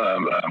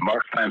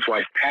 Mark Stein's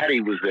wife,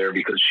 Patty, was there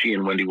because she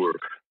and Wendy were,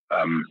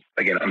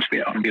 again,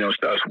 unbeknownst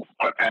to us,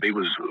 Patty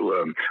was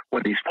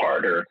Wendy's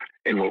partner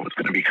in what was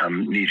going to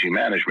become Niji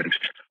Management.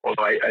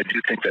 Although I do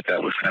think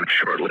that was kind of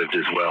short-lived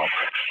as well.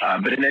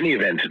 But in any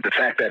event, the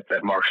fact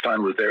that Mark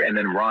Stein was there and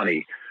then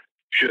Ronnie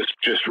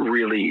just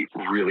really,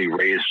 really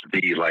raised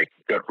the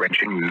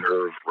gut-wrenching,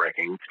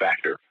 nerve-wracking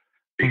factor,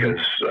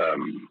 because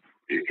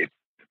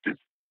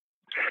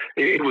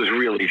it was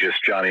really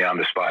just Johnny on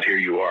the spot. Here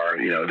you are.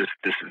 This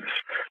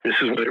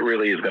is what it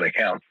really is going to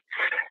count.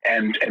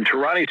 And to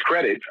Ronnie's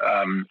credit,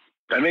 and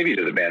maybe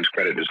to the band's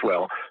credit as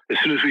well, as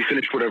soon as we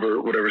finished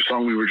whatever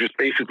song, we were just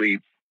basically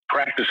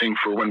practicing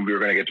for when we were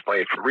going to get to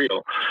play it for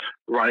real.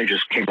 Ronnie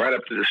just came right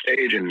up to the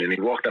stage, and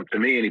he walked up to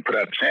me and he put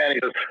out his hand.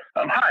 He goes,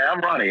 "Hi, I'm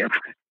Ronnie."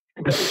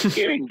 No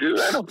kidding,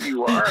 dude. I know who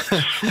you are.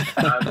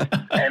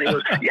 And he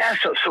goes, "Yeah."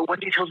 So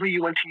Wendy tells me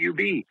you went to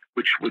UB,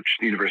 which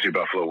the University of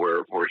Buffalo,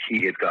 where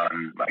he had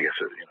gone, I guess,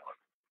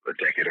 a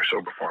decade or so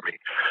before me.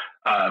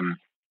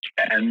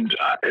 And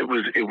it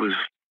was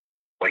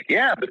like,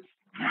 yeah, but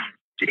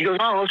he goes,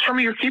 "Oh, well, show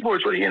me your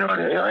keyboards." Well,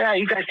 yeah,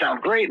 you guys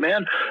sound great,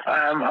 man.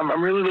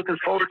 I'm really looking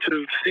forward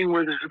to seeing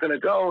where this is going to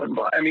go. And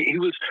I mean, he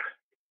was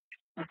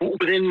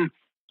within,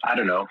 I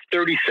don't know,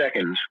 30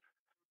 seconds.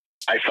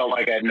 I felt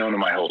like I'd known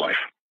him my whole life.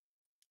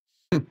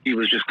 He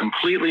was just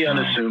completely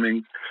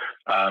unassuming,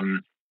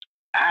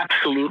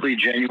 absolutely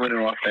genuine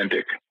and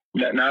authentic.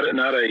 Not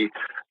a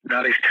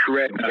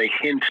shred, not a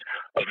hint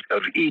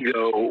of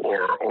ego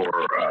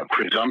or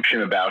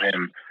presumption about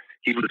him.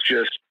 He was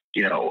just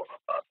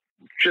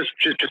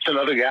just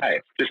another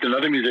guy, just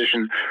another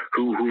musician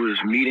who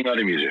was meeting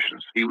other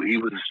musicians. He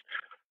was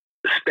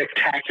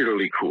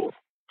spectacularly cool.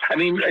 I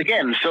mean,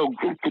 again, so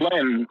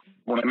Glenn,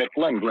 when I met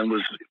Glenn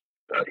was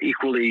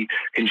equally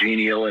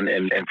congenial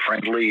and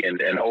friendly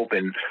and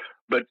open,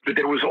 but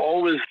there was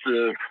always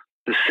the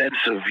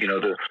sense of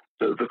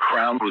the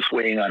crown was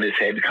weighing on his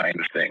head kind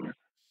of thing,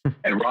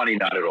 and Ronnie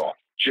not at all,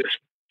 just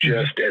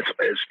as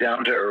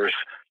down to earth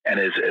and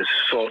as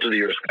salt of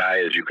the earth guy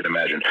as you can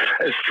imagine.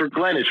 As for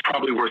Glenn, it's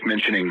probably worth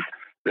mentioning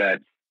that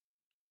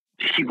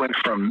he went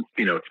from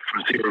 0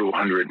 to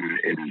 100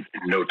 in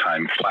no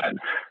time flat,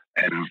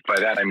 and by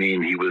that I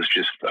mean he was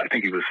I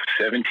think he was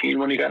 17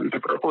 when he got into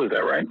Purple. Is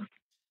that right?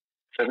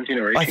 17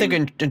 or 18? I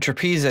think in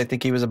Trapeze, I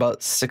think he was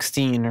about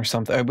 16 or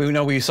something. We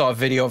know we saw a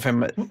video of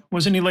him.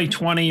 Wasn't he like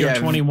 20 or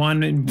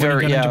 21?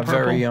 Very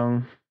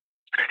young.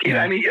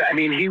 Yeah, I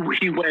mean,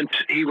 he went.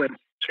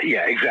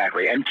 Yeah,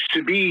 exactly. And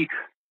to be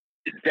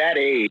that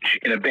age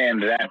in a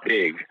band that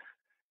big,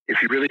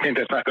 if you really think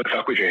that's not going to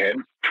fuck with your head.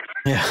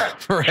 Yeah,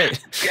 right.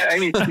 Yeah, I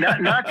mean,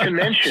 not to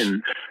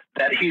mention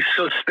that he's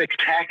so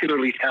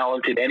spectacularly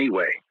talented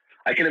anyway.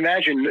 I can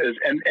imagine,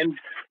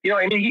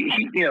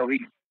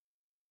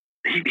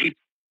 he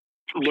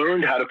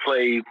learned how to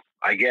play,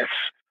 I guess,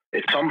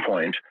 at some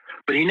point,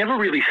 but he never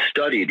really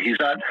studied. He's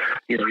not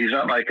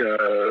like I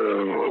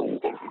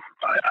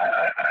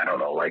don't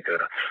know, like a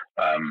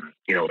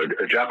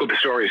Jaco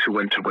Pastorius who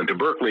went to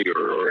Berkeley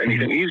or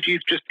anything. He's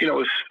just,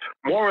 was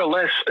more or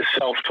less a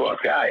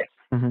self-taught guy.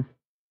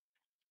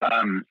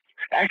 Mm-hmm.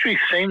 Actually,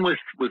 same with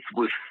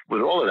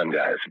all of them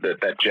guys,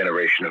 that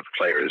generation of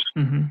players.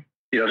 Mm-hmm.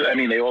 I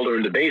mean, they all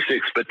learned the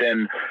basics, but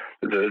then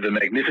the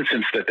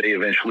magnificence that they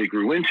eventually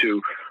grew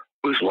into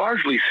was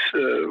largely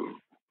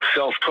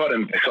self-taught.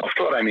 And by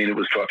self-taught, I mean it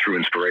was taught through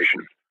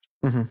inspiration.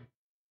 Mm-hmm.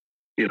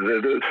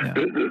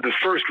 The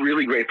first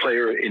really great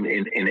player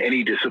in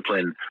any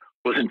discipline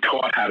wasn't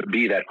taught how to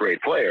be that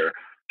great player.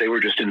 They were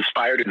just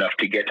inspired enough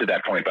to get to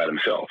that point by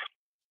themselves.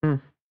 Hmm.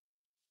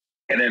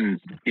 And then,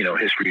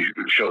 history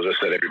shows us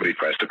that everybody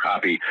tries to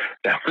copy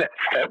that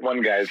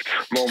one guy's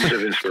moment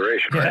of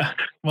inspiration. Yeah, right?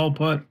 well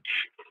put.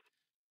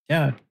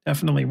 Yeah,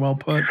 definitely well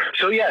put.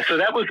 So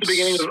that was the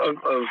beginning of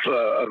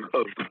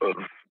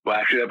well,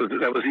 actually,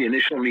 that was the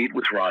initial meet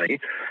with Ronnie,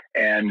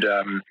 and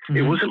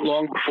it wasn't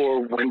long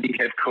before Wendy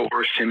had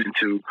coerced him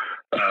into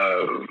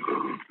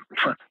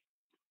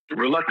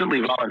reluctantly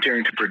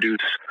volunteering to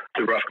produce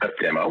the Rough Cut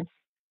demo,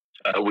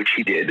 which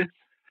he did,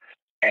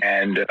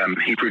 and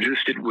he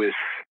produced it with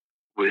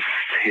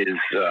his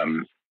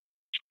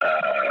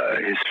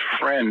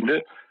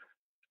friend,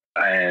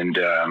 and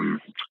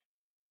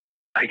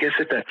I guess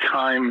at that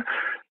time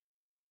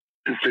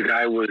the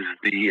guy was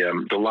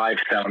the live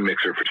sound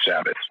mixer for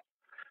Sabbath.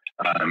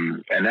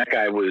 And that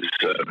guy was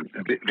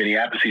Vinny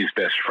Appice's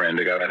best friend,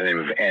 a guy by the name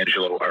of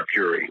Angelo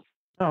Arcuri.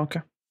 Oh,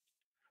 okay.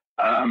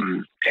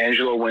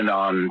 Angelo went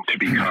on to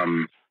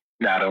become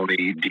not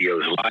only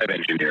Dio's live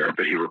engineer,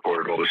 but he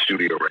recorded all the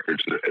studio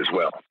records as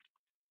well.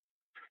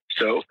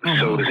 So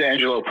as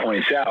Angelo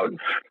points out,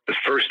 the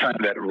first time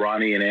that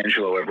Ronnie and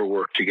Angelo ever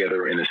worked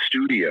together in a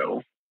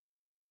studio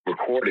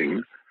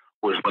recording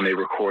was when they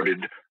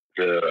recorded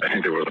I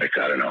think there were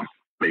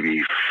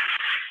maybe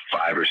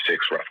 5 or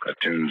 6 Rough Cut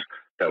tunes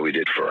that we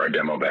did for our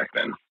demo back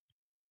then.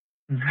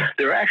 Mm-hmm.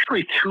 There are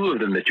actually 2 of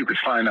them that you could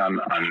find on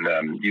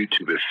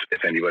YouTube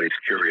if anybody's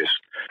curious.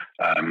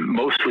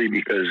 Mostly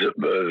because of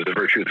the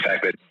virtue of the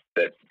fact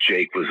that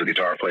Jake was the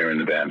guitar player in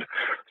the band.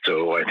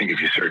 So I think if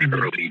you search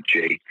early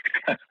Jake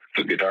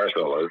for guitar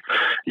solos,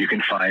 you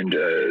can find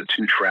 2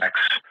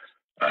 tracks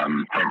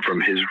from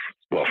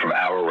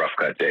our Rough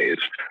Cut days,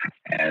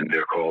 and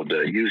they're called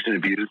 "Used and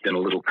Abused" and "A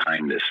Little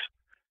Kindness."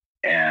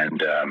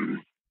 And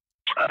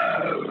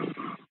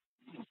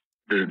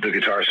the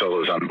guitar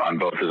solos on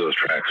both of those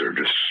tracks are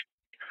just,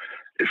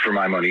 for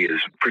my money,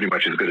 is pretty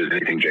much as good as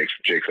anything Jake's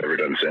ever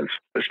done since,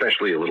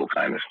 especially "A Little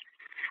Kindness."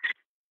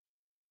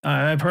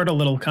 I've heard "A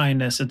Little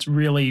Kindness." It's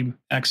really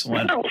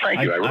excellent. Oh,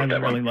 thank you. I wrote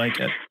that really like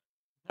it.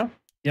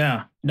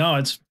 Yeah. No,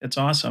 it's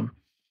awesome.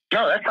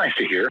 No, that's nice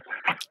to hear.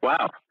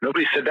 Wow.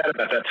 Nobody said that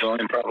about that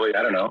song in probably,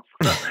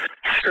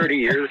 30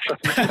 years.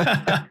 But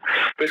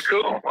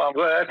cool. Well, I'm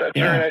glad. That's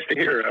very nice to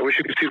hear. I wish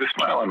you could see the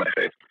smile on my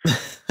face.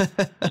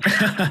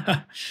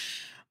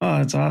 Oh,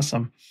 that's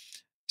awesome.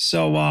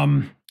 So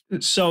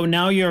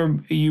now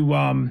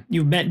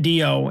you've met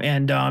Dio,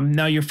 and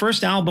now your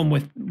first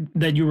album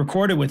that you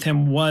recorded with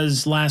him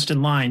was Last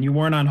in Line. You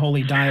weren't on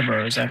Holy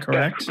Diver, is that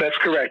correct? That's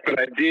correct. But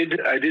I did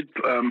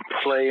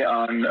play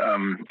on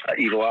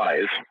Evil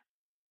Eyes,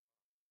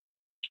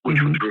 which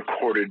was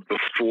recorded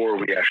before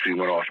we actually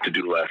went off to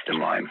do Last in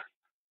Line.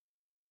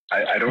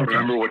 I don't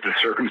remember what the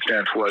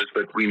circumstance was,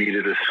 but we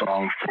needed a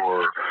song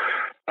for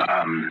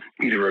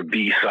either a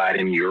B-side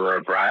in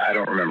Europe, or I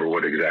don't remember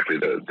what exactly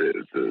the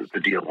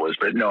deal was.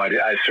 But no,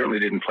 I certainly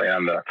didn't play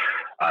on the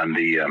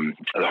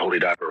Holy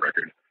Diver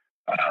record.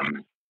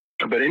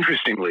 But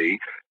interestingly,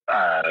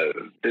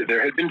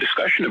 there had been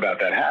discussion about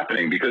that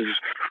happening because.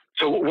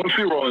 So once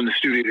we were all in the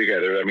studio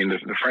together, I mean,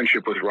 the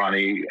friendship with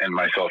Ronnie and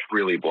myself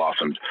really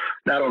blossomed.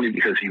 Not only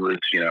because he was,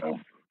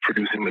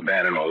 producing the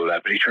band and all of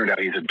that, but he turned out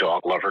he's a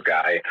dog lover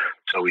guy.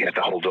 So we had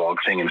the whole dog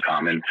thing in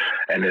common,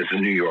 and there's a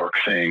New York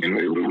thing, and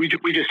we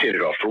just hit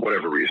it off for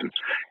whatever reason.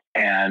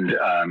 And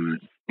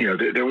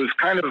there was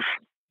kind of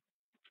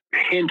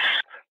hints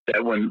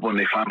that when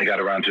they finally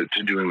got around to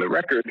doing the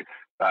record, if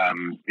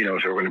there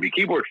were going to be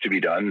keyboards to be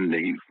done,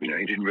 he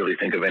didn't really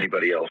think of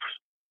anybody else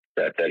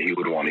that he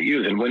would want to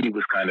use. And Wendy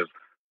was kind of,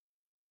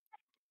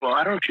 well,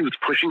 I don't know if she was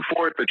pushing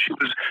for it, but she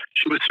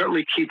was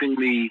certainly keeping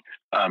me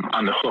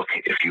on the hook,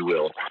 if you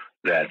will.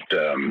 That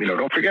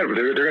don't forget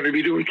they're going to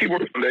be doing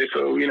keyboards someday,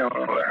 so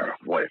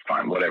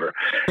fine, whatever.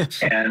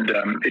 And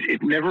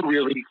it never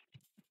really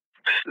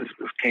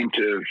came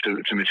to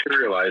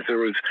materialize. There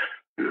was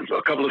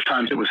a couple of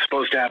times it was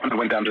supposed to happen. I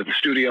went down to the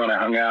studio and I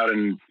hung out,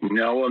 and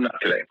not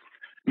today.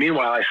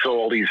 Meanwhile, I saw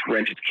all these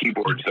rented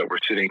keyboards that were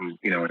sitting,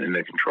 in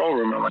the control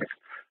room. I'm like,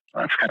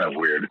 that's kind of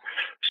weird.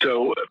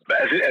 So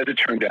as it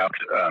turned out,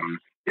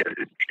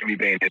 Jimmy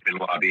Bain had been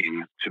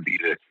lobbying to be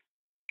the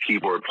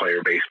keyboard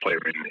player, bass player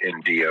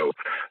in Dio,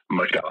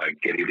 much like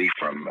Geddy Lee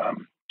from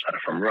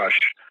Rush.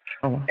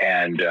 Oh.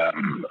 And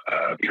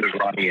because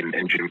Ronnie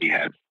and Jimmy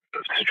had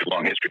such a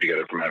long history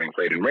together from having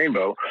played in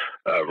Rainbow,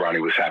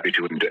 Ronnie was happy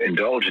to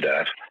indulge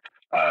that.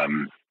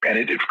 And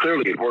it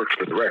clearly worked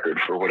for the record.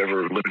 For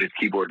whatever limited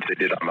keyboards they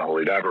did on the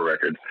Holy Diver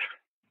record,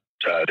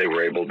 they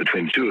were able,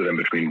 between the two of them,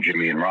 between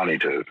Jimmy and Ronnie,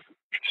 to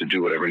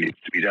do whatever needed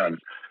to be done.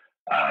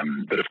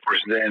 But of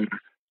course, then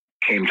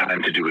came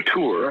time to do a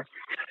tour,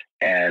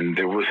 and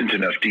there wasn't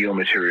enough Dio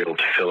material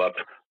to fill up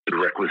the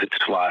requisite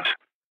slot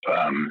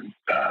for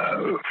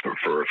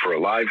a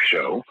live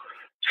show.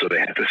 So they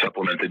had to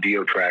supplement the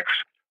Dio tracks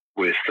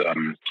with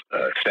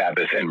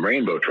Sabbath and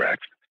Rainbow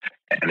tracks.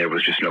 And there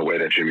was just no way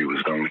that Jimmy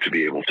was going to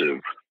be able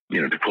to,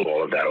 to pull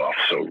all of that off.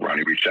 So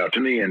Ronnie reached out to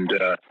me and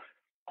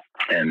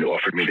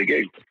offered me the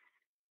gig.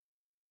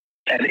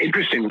 And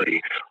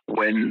interestingly,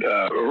 when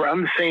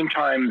around the same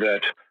time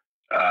that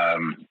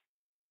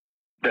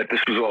that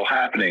this was all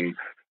happening,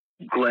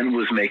 Glenn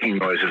was making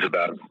noises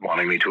about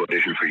wanting me to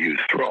audition for Hughes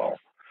Thrall,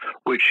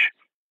 which,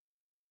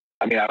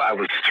 I mean, I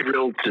was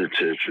thrilled to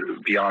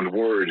beyond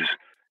words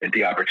at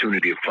the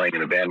opportunity of playing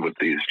in a band with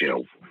these,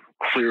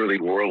 clearly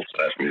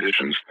world-class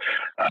musicians.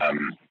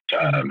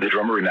 The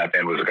drummer in that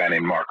band was a guy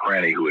named Mark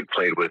Cranny, who had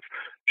played with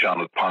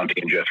Jean-Luc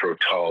Ponty and Jethro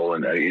Tull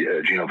and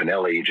Gino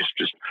Vanelli,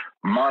 just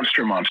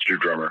monster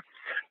drummer.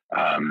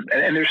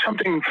 And there's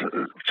something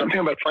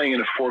about playing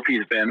in a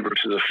 4-piece band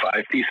versus a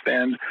 5-piece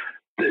band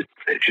that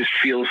it just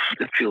feels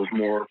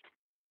more,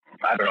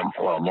 I don't know,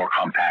 well, more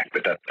compact,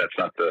 but that's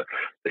not the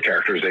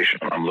characterization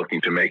I'm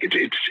looking to make.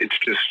 It's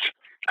just,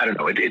 I don't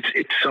know,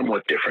 it's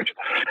somewhat different.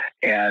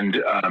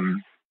 And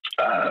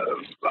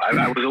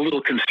I was a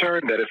little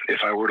concerned that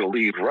if I were to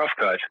leave Rough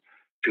Cut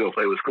to go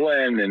play with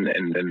Glenn and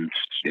then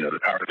the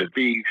powers that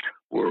be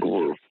were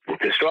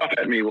pissed off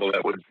at me, well,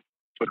 that would,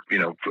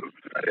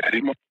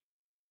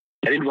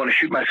 I didn't want to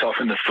shoot myself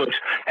in the foot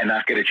and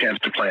not get a chance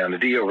to play on the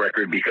Dio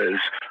record because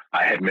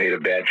I had made a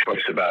bad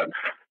choice about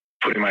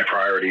putting my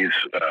priorities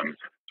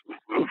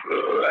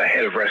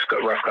ahead of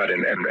Rough Cut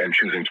and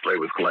choosing to play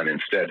with Glenn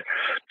instead.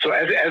 So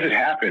as it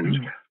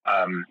happened,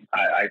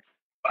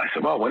 I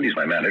said, well, Wendy's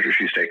my manager.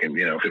 She's taking,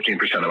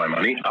 15% of my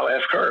money. I'll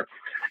ask her.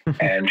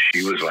 And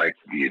she was like,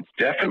 you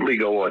definitely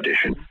go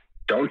audition.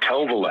 Don't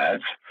tell the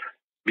lads,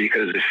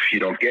 because if you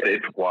don't get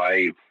it,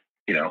 why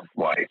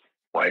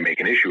make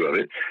an issue of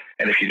it?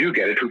 And if you do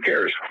get it, who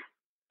cares?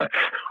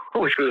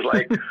 Which was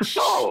like,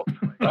 oh,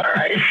 all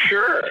right,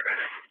 sure.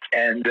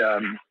 And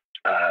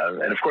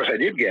of course I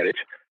did get it.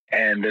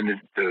 And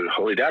then the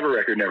Holy Diver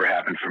record never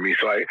happened for me.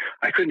 So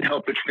I couldn't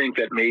help but think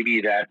that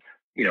maybe that,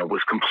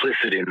 was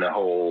complicit in the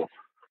whole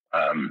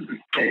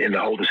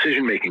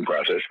decision-making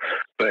process.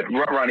 But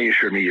Ronnie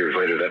assured me years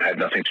later that had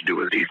nothing to do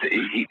with it.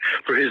 He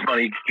for his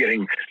money,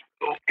 getting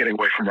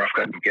away from Rough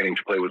Cut and getting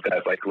to play with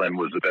guys like Glenn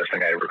was the best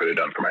thing I ever could have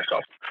done for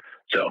myself.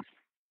 So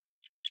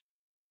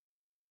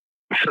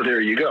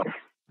there you go.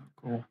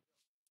 Cool.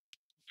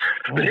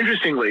 But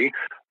interestingly,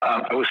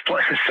 I was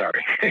playing.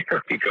 Sorry,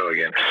 here we go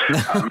again.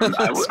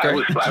 I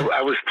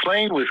was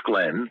playing with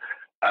Glenn,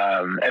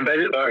 and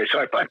all right. So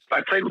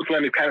I played with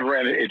Glenn. It kind of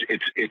ran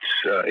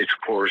its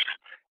course,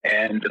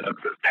 and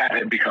Pat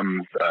had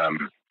become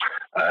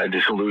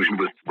disillusioned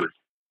with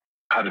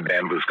how the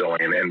band was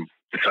going, and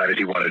decided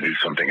he wanted to do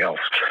something else.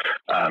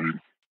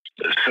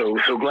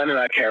 So Glenn and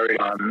I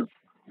carried on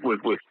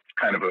with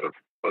kind of a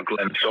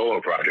Glenn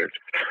solo project,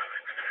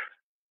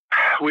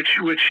 which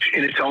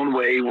in its own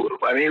way,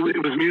 I mean,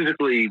 it was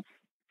musically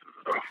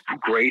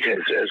great, as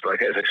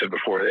I said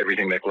before,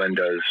 everything that Glenn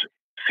does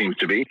seems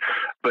to be,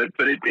 but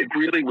it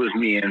really was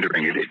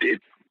meandering.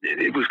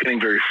 It was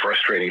getting very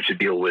frustrating to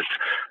deal with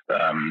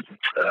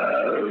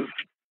the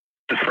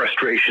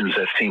frustrations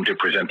that seem to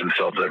present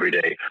themselves every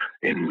day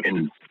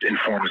in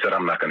forms that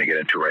I'm not going to get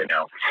into right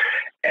now.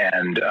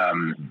 And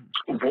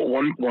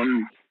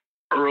one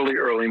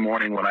early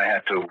morning when I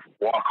had to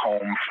walk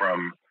home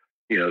from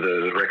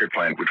the record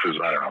plant, which was,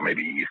 I don't know,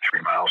 maybe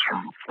 3 miles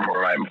from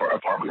where my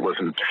apartment was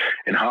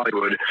in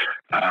Hollywood,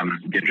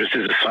 just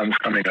as the sun's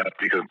coming up,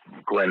 because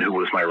Glenn, who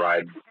was my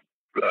ride,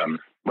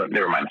 but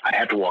never mind, I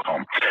had to walk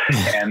home.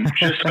 And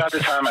just about the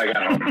time I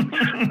got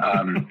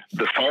home,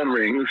 the phone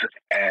rings,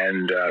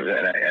 and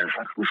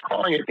who's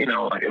calling it?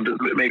 Like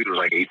maybe it was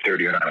like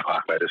 8:30 or 9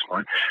 o'clock by this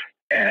point.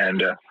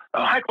 And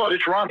hi, Claude,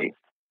 it's Ronnie.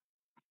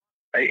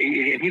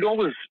 He'd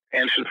always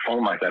answer the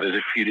phone like that, as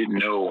if you didn't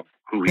know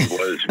who he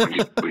was when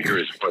you would hear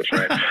his voice,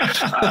 right?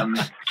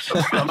 So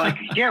I'm like,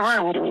 yeah, right.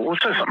 Well,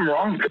 what's there, something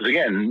wrong? Because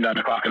again, 9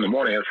 o'clock in the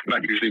morning, that's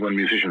not usually when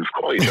musicians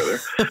call each other.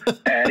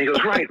 And he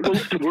goes, right. Well,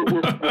 listen,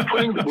 we're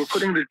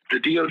putting the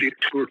Dio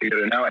tour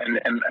together now,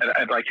 and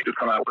I'd like you to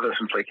come out with us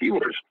and play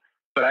keyboards.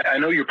 But I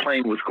know you're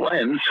playing with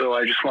Glenn, so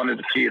I just wanted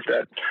to see if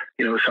that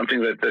is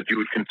something that you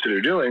would consider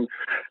doing.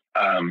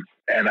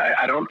 And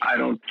I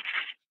don't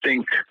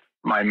think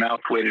my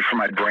mouth waited for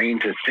my brain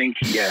to think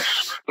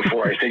yes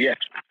before I said yes.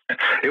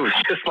 It was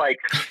just like,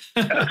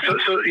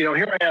 so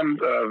here I am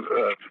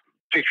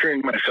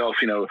picturing myself,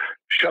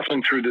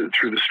 shuffling through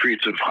the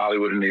streets of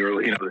Hollywood in the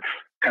early, kind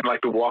of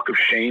like the walk of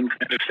shame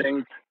kind of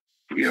thing,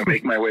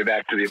 making my way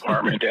back to the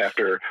apartment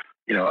after,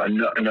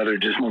 another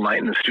dismal night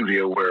in the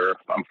studio where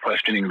I'm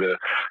questioning the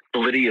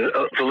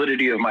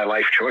validity of my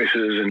life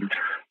choices and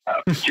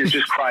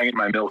just crying in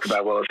my milk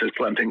about, well, if this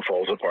Glenn thing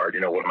falls apart,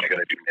 what am I going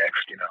to do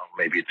next?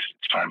 Maybe it's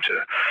time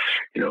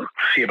to,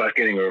 see about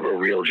getting a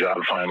real job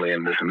finally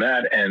and this and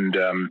that. And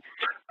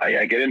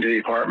I get into the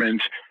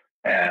apartment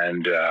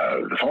and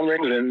the phone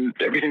rings and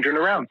everything turned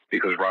around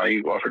because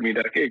Ronnie offered me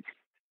that gig.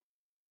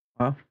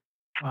 Huh?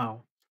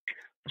 Wow.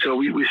 So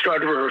we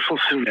started rehearsal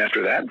soon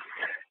after that.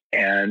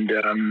 And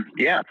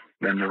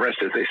then the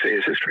rest, as they say,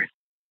 is history.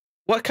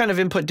 What kind of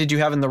input did you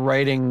have in the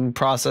writing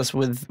process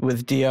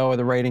with Dio, or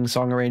the writing,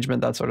 song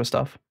arrangement, that sort of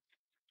stuff?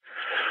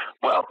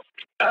 Well,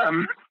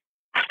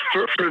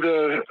 for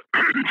the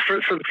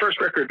first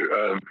record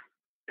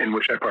in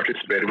which I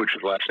participated, which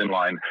was Last in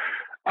Line,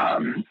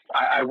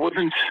 I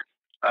wasn't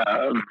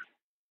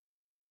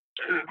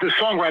the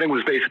songwriting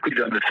was basically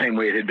done the same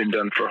way it had been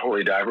done for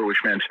Holy Diver,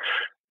 which meant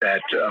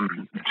that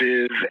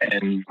Viv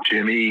and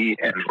Jimmy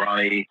and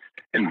Ronnie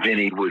and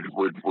Vinny would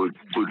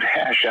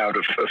hash out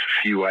a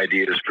few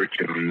ideas for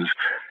tunes.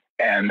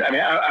 And I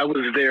mean, I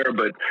was there,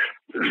 but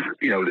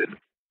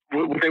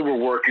what they were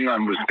working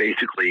on was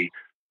basically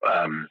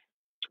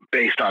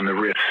based on the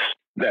riffs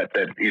that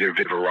either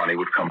Viv or Ronnie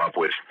would come up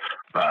with.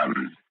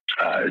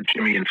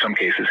 Jimmy, in some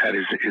cases, had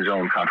his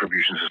own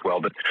contributions as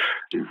well, but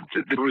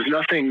there was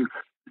nothing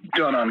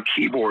done on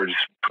keyboards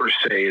per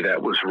se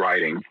that was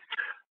writing.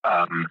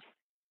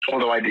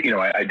 Although I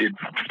did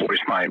voice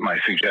my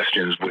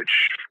suggestions,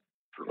 which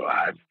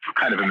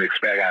kind of a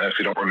mixed bag. I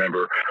honestly don't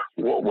remember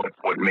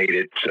what made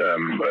it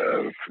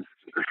to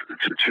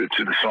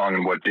the song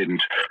and what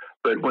didn't.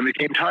 But when it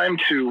came time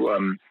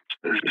to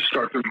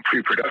start the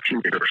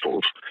pre-production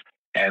rehearsals,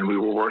 and we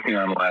were working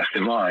on Last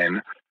in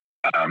Line,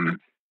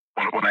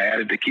 when I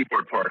added the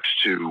keyboard parts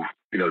to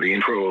the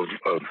intro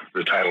of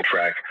the title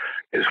track,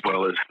 as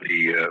well as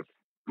the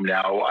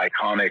now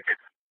iconic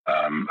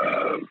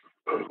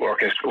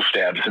orchestral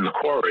stabs in the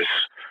chorus,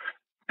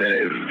 then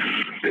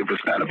it was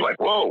kind of like,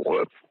 whoa,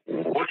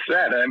 what's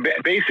that? And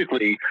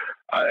basically,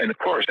 in the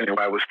chorus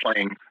anyway, I was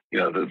playing,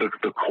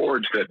 the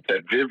chords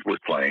that Viv was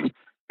playing,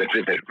 that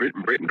Viv had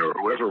written, or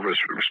whoever was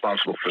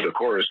responsible for the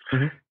chorus.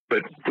 Mm-hmm.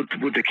 But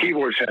with the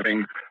keyboards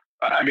having,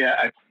 I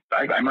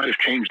might have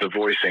changed the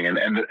voicing, and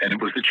it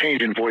was the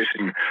change in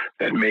voicing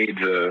that made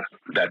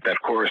that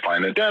chorus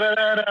line, the da da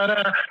da da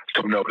da,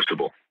 so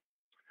noticeable.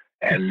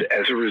 And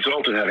as a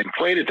result of having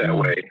played it that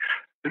way,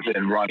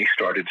 then Ronnie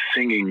started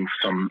singing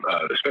some,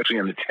 especially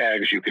on the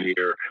tags, you could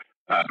hear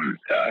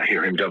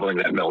him doubling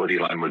that melody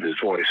line with his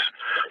voice.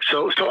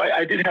 So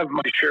I did have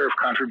my share of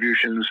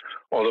contributions,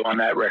 although on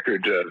that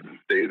record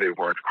they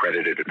weren't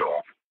credited at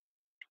all,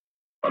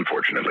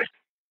 unfortunately.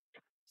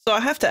 So I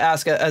have to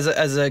ask, as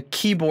a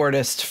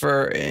keyboardist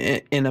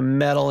in a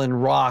metal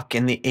and rock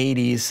in the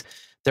 80s,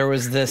 there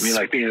was this. You mean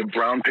like being a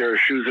brown pair of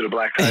shoes at a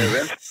black tie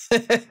event?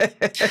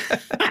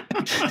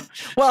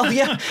 Well,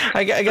 yeah,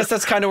 I guess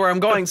that's kind of where I'm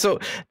going. So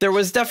there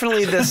was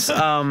definitely this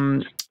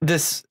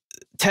this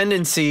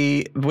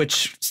tendency,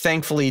 which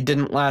thankfully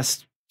didn't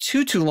last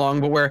too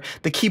long, but where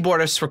the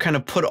keyboardists were kind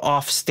of put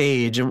off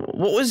stage. And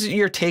what was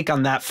your take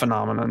on that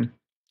phenomenon?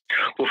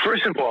 Well,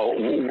 first of all,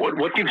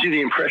 what gives you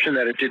the impression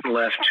that it didn't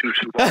last too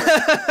long?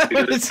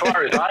 Because as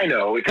far as I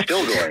know, it's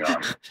still going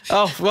on.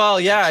 Oh, well,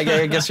 yeah,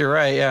 I guess you're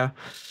right. Yeah.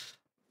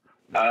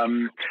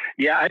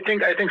 Yeah, I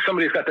think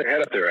somebody's got their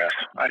head up their ass.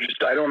 I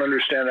don't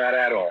understand that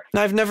at all.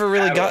 I've never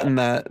really gotten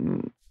that.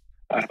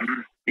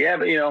 Yeah,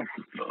 but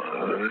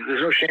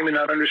there's no shame in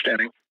not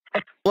understanding.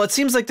 Well, it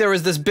seems like there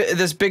was this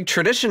big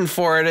tradition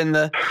for it in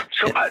the.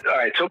 So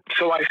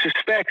I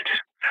suspect.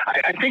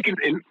 I think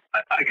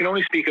I can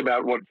only speak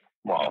about what.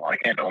 Well, I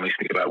can't only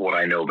speak about what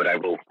I know, but I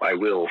will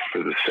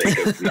for the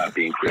sake of not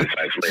being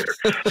criticized later.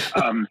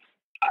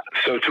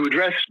 So to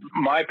address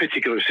my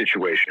particular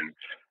situation,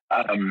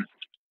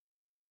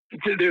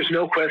 there's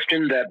no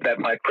question that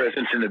my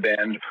presence in the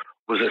band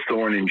was a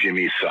thorn in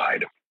Jimmy's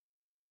side.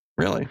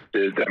 Really?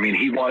 I mean,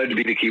 he wanted to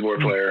be the keyboard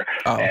player,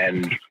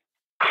 and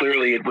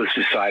clearly it was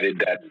decided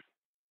that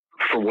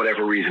for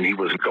whatever reason he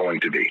wasn't going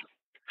to be.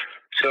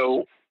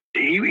 So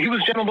he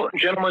was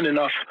gentleman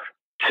enough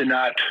to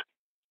not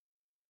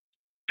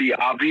be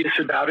obvious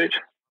about it,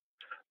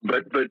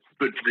 but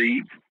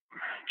the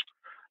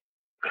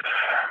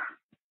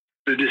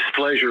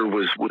displeasure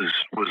was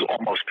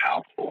almost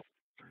palpable.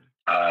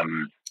 I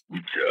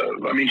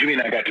mean, Jimmy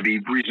and I got to be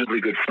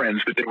reasonably good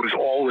friends, but there was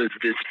always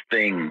this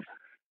thing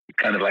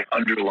kind of like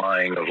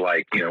underlying of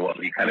like, well,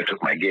 he kind of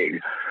took my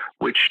gig,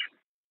 which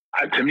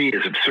to me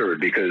is absurd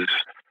because,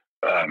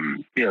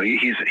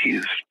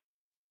 he's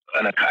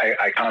an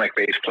iconic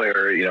bass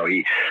player.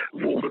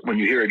 When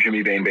you hear a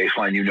Jimmy Bain bass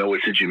line,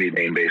 it's a Jimmy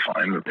Bain bass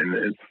line.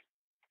 And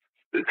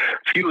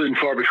few and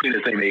far between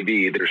as they may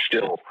be, they're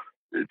still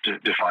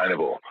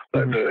definable.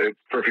 Mm-hmm. The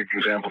perfect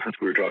example, since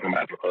we were talking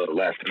about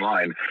Last in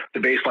Line, the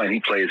bass line he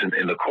plays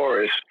in the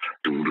chorus,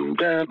 doom, doom,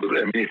 da,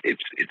 I mean,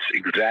 it's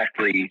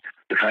exactly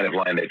the kind of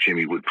line that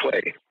Jimmy would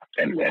play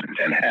and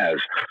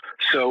has.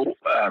 So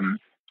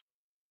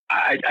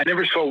I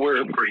never saw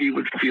where he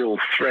would feel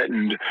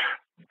threatened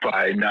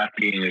by not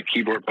being a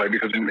keyboard player,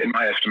 because in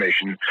my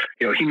estimation,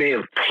 he may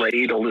have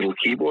played a little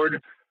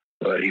keyboard,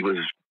 but he was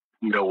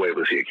no way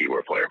was he a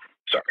keyboard player.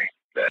 Sorry,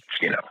 that's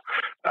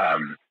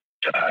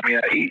I mean,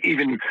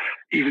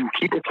 even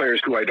keyboard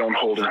players who I don't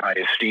hold in high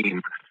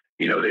esteem,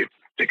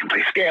 they can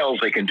play scales,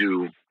 they can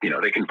do,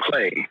 they can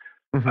play.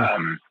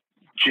 Mm-hmm.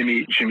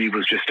 Jimmy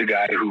was just a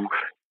guy who,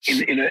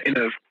 in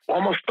a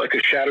almost like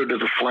a shadow to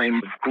the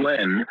flame of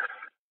Glenn,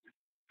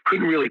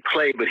 couldn't really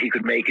play, but he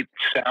could make it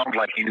sound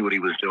like he knew what he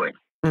was doing.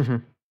 Mm-hmm.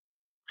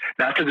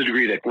 Not to the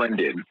degree that Glenn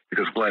did,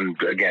 because Glenn,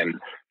 again,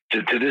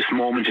 to this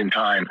moment in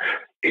time,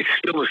 it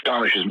still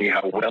astonishes me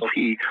how well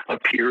he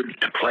appeared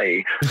to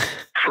play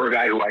for a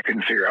guy who I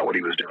couldn't figure out what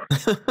he was doing.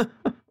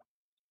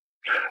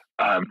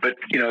 But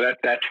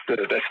that's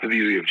the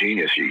beauty of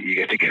genius. You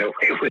get to get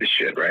away with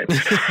shit, right?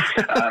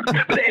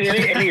 But in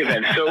any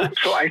event,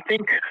 so I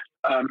think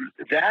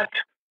that,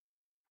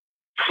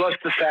 plus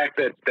the fact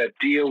that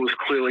Dio was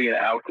clearly an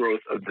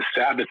outgrowth of the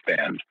Sabbath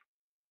band,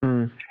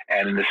 and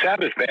in the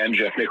Sabbath band,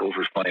 Jeff Nichols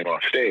was playing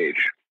off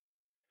stage,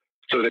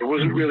 so there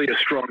wasn't really a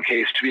strong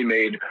case to be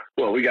made.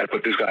 Well, we got to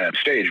put this guy on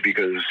stage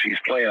because he's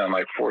playing on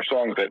like 4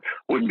 songs that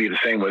wouldn't be the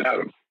same without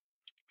him.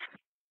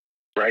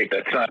 Right?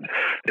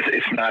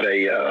 It's not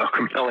a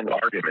compelling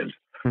argument.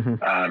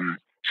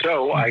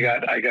 So I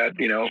got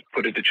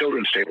put at the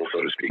children's table,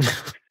 so to speak.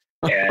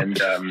 And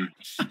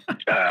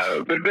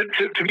but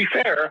to be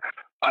fair,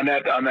 on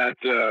that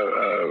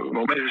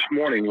momentous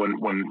morning when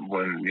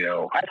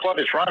 "Hi, Claude,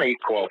 it's Ronnie"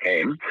 call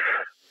came,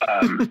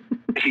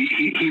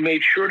 he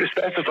made sure to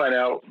specify.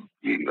 Now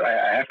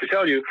I have to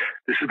tell you,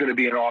 this is going to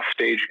be an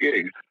off-stage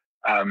gig.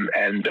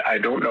 And I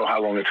don't know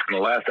how long it's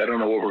going to last. I don't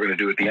know what we're going to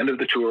do at the end of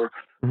the tour.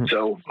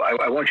 So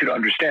I want you to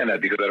understand that,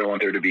 because I don't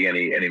want there to be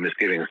any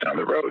misgivings down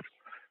the road.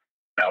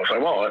 And I was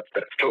like, well,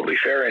 that's totally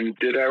fair. And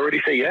did I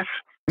already say yes?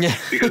 Yeah.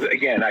 Because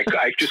again, I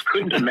just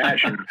couldn't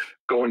imagine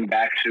going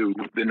back to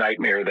the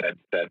nightmare that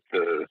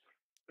the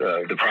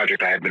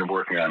project I had been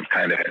working on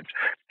kind of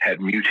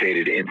had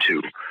mutated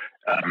into.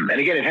 And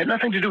again, it had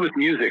nothing to do with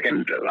music.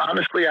 And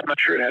honestly, I'm not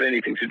sure it had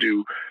anything to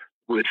do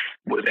with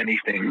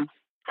anything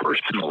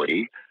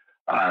personally.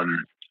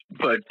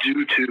 But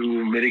due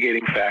to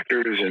mitigating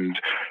factors and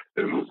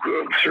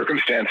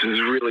circumstances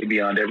really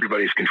beyond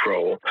everybody's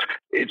control,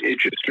 it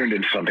just turned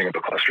into something of a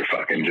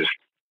clusterfuck, and just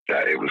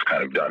it was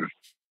kind of done.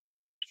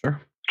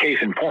 Sure. Case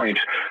in point,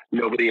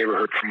 nobody ever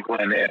heard from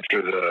Glenn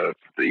after the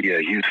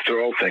Hughes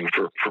Throw thing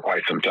for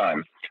quite some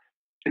time,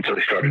 until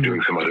he started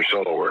doing some other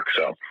solo work.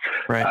 So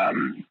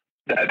right.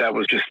 That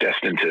was just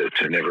destined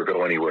to never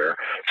go anywhere.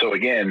 So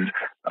again,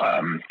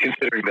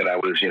 considering that I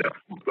was,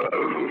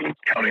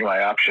 counting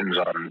my options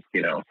on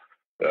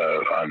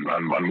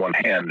one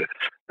hand,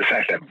 the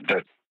fact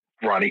that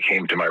Ronnie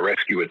came to my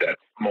rescue at that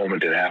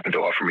moment and happened to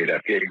offer me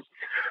that gig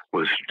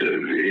was,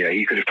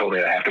 he could have told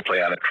me I have to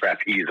play on a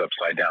trapeze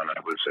upside down.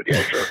 I would have said,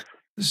 yeah, sure.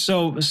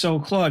 So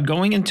Claude,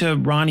 going into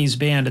Ronnie's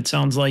band, it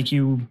sounds like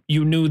you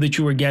knew that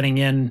you were getting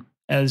in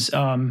as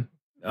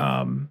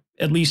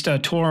at least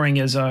touring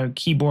as a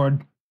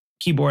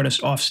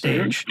keyboardist off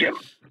stage. Yep.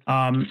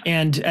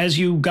 And as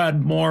you got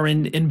more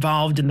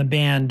involved in the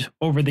band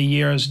over the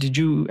years, did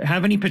you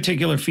have any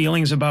particular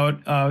feelings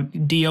about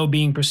Dio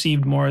being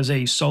perceived more as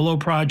a solo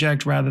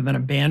project rather than a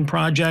band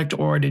project,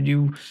 or did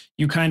you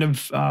kind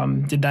of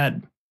did that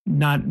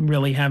not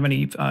really have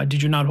any?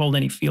 Did you not hold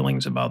any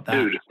feelings about that?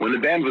 Dude, when the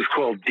band was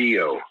called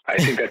Dio, I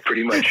think that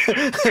pretty much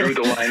drew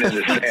the line in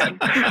the sand.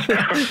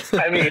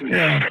 I mean,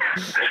 yeah.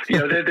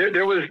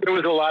 There was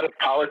a lot of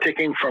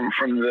politicking from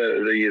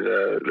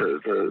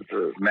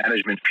the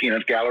management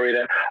peanut gallery.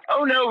 That,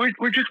 oh no,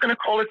 we're just going to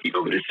call it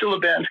Dio, but it's still a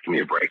band. Give me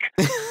a break.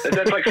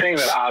 That's like saying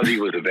that Ozzy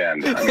was a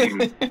band. I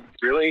mean,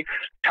 really?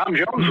 Tom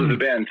Jones was a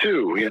band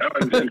too,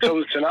 and so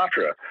was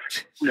Sinatra.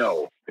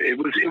 No, it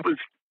was.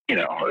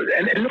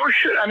 And nor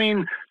should, I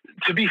mean,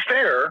 to be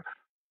fair,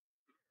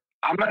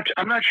 I'm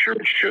not sure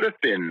it should have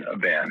been a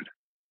band.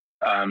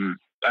 I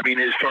mean,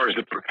 as far as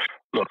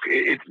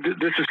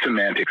this is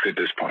semantics at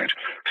this point.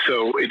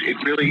 So it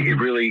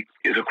really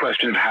is a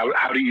question of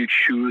how do you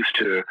choose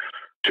to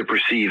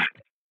perceive,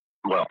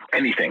 well,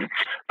 anything.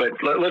 But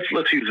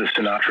let's use a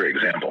Sinatra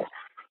example.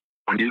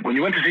 When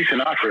you went to see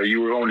Sinatra,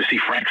 you were going to see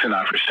Frank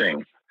Sinatra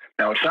sing.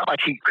 Now, it's not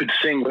like he could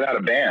sing without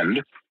a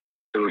band.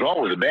 There was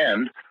always a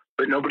band,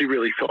 but nobody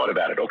really thought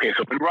about it. Okay,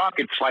 so in rock,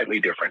 it's slightly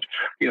different.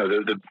 We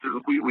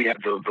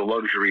have the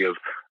luxury of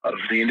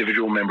the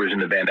individual members in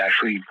the band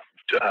actually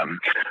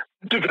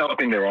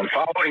developing their own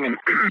following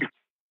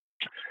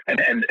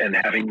and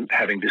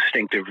having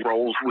distinctive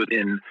roles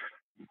within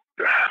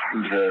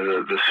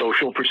the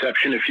social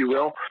perception, if you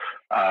will.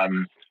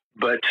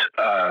 But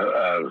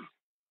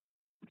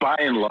by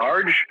and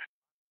large,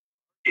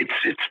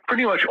 it's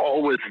pretty much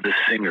always the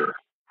singer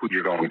who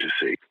you're going to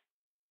see.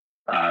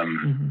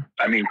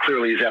 I mean,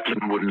 clearly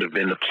Zeppelin wouldn't have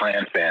been the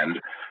Plant band,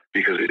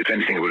 because if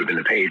anything, it would have been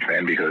the Page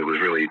band, because it was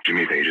really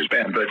Jimmy Page's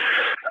band. But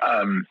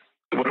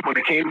when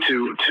it came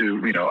to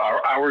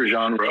our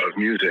genre of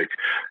music,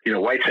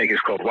 Whitesnake is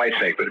called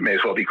Whitesnake, but it may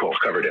as well be called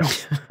Coverdale.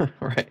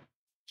 Right.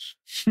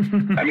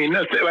 I mean,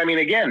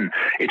 again,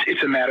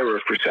 it's a matter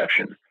of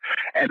perception,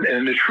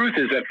 and the truth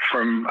is that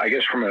from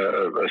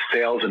a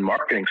sales and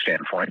marketing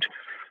standpoint,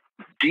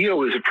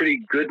 Dio is a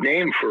pretty good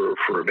name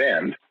for a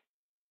band.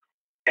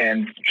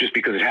 And just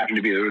because it happened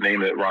to be the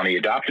name that Ronnie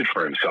adopted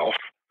for himself,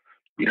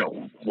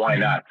 why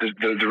not?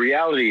 The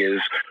reality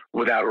is,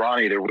 without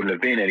Ronnie, there wouldn't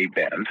have been any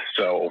band.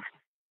 So,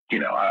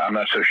 I'm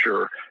not so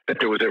sure that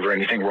there was ever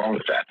anything wrong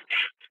with that.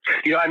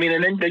 I mean,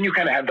 and then you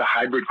kind of have the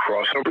hybrid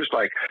crossovers,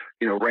 like,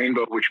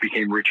 Rainbow, which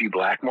became Ritchie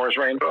Blackmore's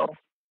Rainbow.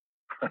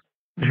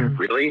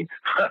 Really?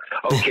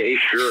 Okay,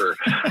 sure.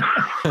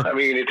 I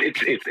mean,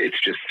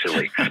 it's just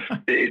silly.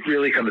 It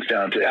really comes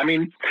down to, I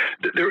mean,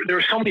 there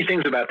are so many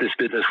things about this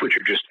business which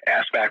are just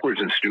ass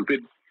backwards and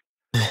stupid.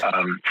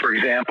 For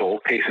example,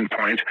 case in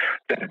point,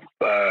 that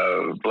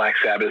Black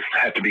Sabbath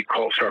had to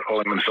start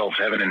calling themselves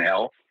Heaven and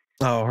Hell.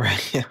 Oh,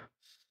 right. Yeah.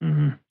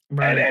 Mm-hmm.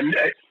 Right. And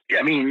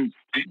I mean,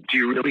 do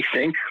you really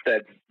think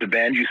that the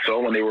band you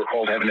saw when they were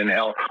called Heaven and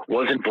Hell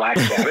wasn't Black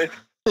Sabbath?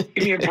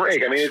 Give me a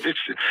break. I mean, it's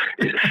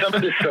some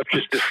of this stuff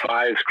just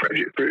defies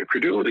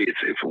credulity.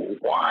 It's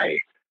why.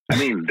 I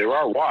mean, there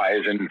are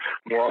whys, and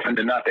more often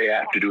than not, they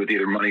have to do with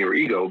either money or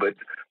ego. But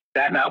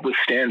that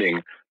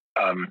notwithstanding,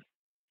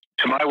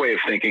 to my way of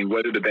thinking,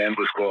 whether the band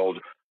was called,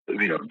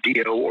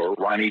 Dio or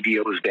Ronnie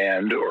Dio's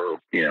band or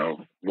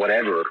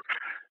whatever,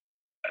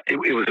 it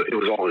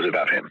was always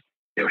about him.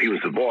 He was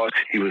the boss.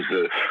 He was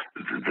the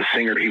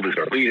singer. He was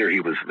our leader. He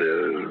was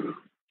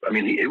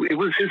it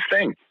was his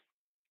thing.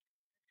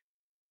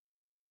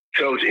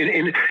 So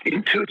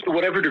to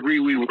whatever degree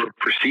we were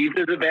perceived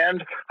as a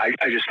band, I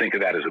just think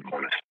of that as a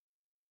bonus.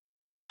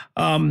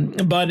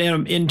 But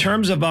in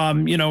terms of,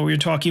 we're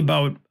talking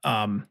about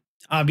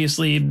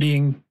obviously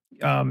being,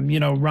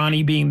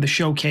 Ronnie being the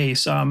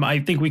showcase. I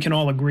think we can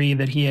all agree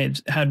that he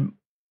had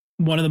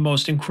one of the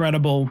most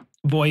incredible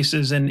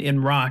voices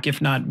in rock,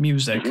 if not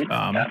music.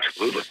 Mm-hmm.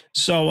 Absolutely.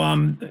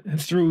 So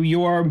through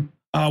your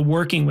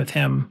working with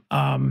him,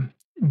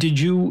 did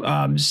you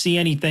see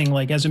anything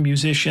like as a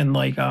musician,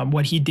 like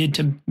what he did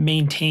to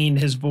maintain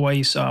his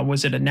voice?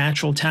 Was it a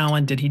natural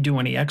talent? Did he do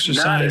any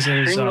exercises? Not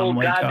a single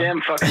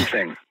goddamn fucking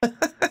thing.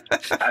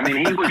 I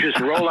mean, he would just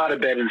roll out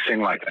of bed and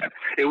sing like that.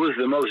 It was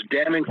the most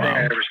damning thing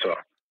I ever saw.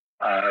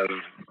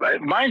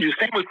 Mind you,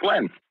 same with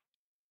Glenn.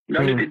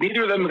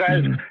 Neither of them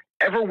guys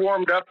ever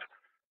warmed up.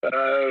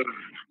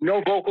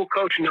 No vocal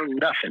coach, no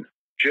nothing.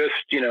 Just,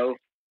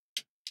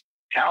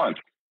 talent.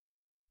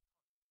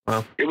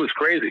 Wow. It was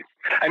crazy.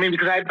 I mean,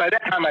 because by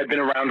that time I'd been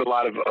around a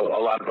lot of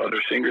other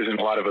singers and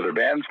a lot of other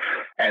bands,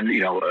 and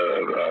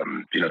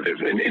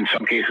in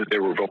some cases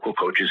there were vocal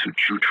coaches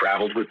who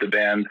traveled with the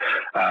band.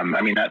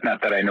 I mean, not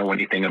that I know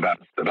anything about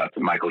the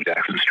Michael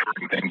Jackson's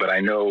touring thing, but I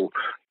know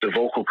the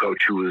vocal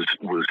coach who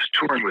was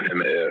touring with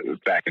him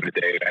back in the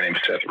day, a guy named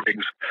Seth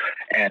Riggs,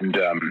 and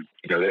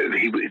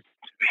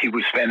he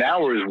would spend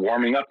hours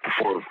warming up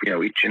before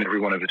each and every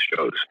one of his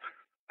shows.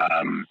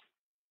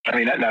 I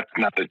mean, not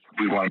that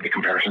we want to make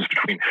comparisons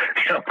between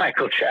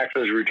Michael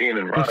Jackson's routine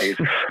and Ronnie's,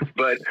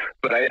 but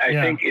I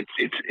think it's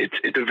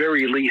at the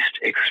very least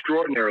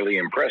extraordinarily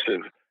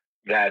impressive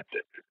that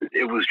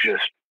it was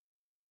just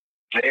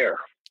there.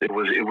 It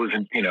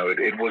wasn't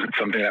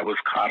something that was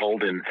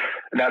coddled. And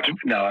now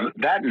on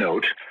that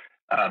note,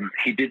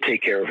 he did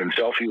take care of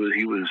himself. He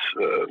was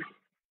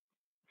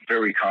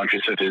very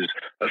conscious of his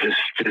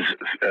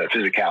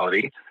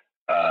physicality.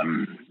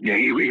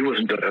 He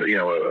wasn't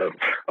a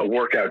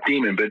workout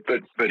demon, but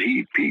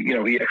he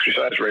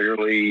exercised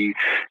regularly.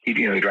 He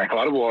drank a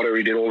lot of water.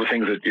 He did all the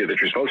things that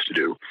you're supposed to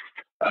do.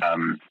 I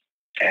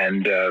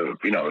think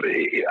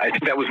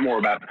that was more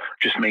about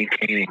just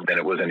maintaining than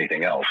it was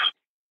anything else.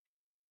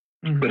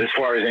 Mm-hmm. But as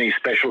far as any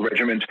special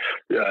regiment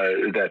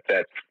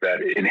that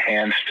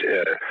enhanced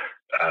his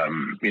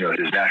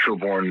natural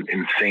born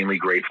insanely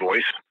great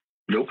voice,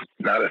 nope,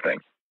 not a thing.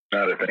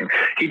 Not a thing.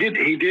 He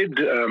did,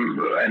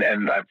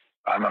 and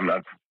I'm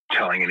not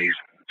telling any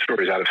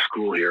stories out of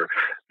school here,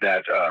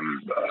 that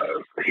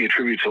he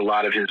attributes a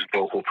lot of his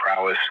vocal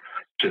prowess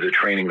to the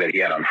training that he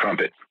had on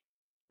trumpet.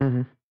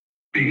 Mm-hmm.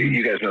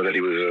 You guys know that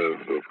he was a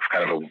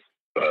kind of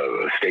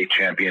a state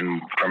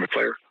champion trumpet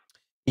player.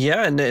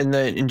 Yeah, and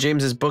in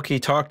James's book he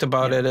talked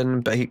about it,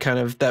 and he kind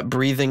of that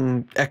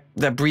breathing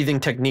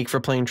technique for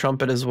playing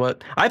trumpet is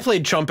what I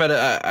played trumpet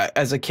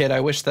as a kid. I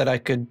wish that I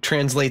could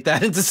translate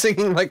that into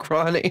singing like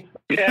Ronnie.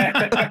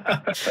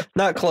 Yeah,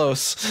 not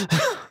close.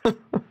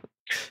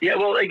 Yeah,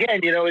 well,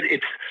 again,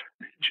 it's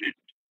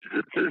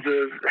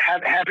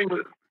having.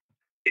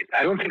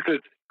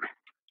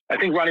 I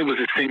think Ronnie was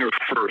a singer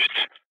first,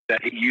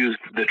 that he used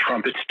the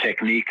trumpet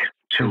technique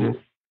to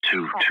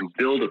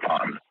build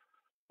upon.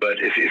 But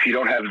if you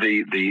don't have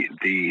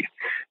the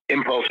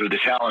impulse or the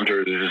talent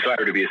or the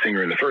desire to be a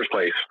singer in the first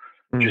place,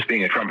 just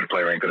being a trumpet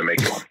player ain't going to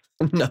make you one.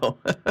 No,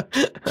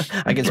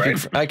 I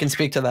can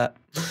speak to that.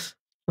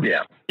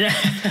 Yeah.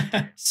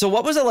 So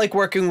what was it like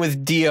working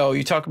with Dio?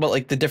 You talk about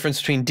like the difference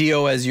between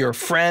Dio as your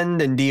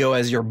friend and Dio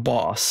as your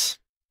boss.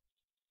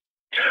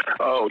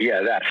 Oh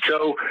yeah, that.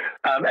 So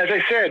as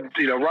I said,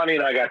 Ronnie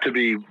and I got to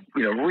be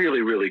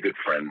really, really good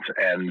friends,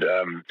 and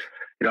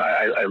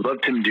I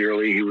loved him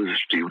dearly. He was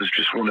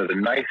just one of the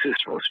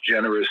nicest, most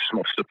generous,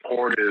 most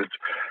supportive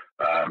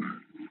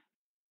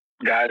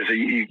guys that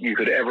you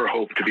could ever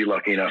hope to be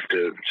lucky enough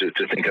to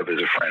think of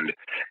as a friend.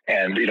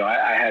 And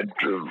I had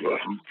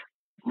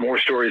more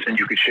stories than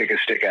you could shake a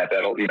stick at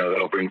that'll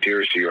bring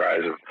tears to your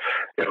eyes. Of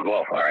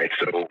well, all right.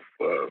 So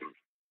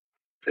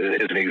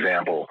as an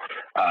example,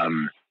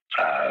 my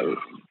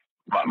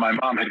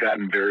mom had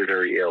gotten very,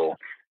 very ill,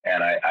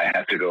 and I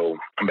had to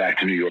come back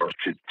to New York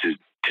to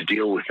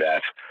deal with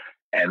that.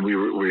 And we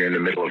were in the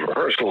middle of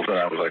rehearsals, and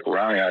I was like,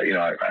 Ronnie, I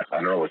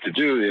don't know what to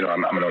do.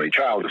 I'm an only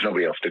child. There's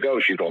nobody else to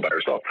go. She's all by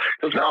herself.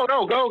 He goes, no,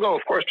 go.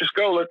 Of course, just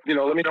go. Let me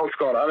know what's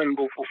going on, and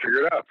we'll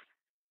figure it out.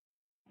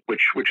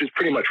 which is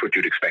pretty much what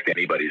you'd expect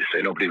anybody to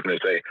say. Nobody's going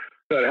to say,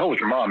 "No, the hell with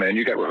your mom, man.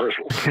 You got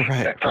rehearsal."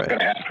 Right, That's not going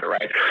to happen,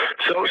 right?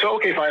 So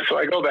okay, fine. So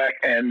I go back,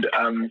 and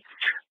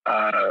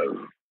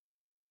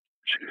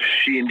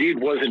she indeed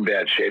was in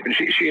bad shape, and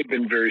she had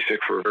been very sick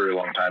for a very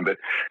long time. But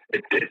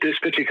at this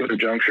particular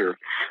juncture,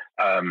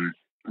 her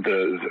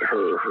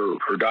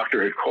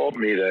doctor had called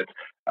me that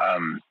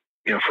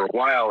for a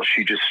while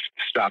she just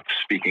stopped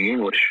speaking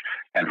English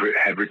and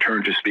had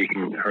returned to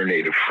speaking her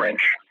native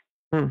French,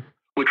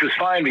 which was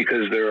fine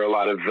because there are a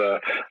lot of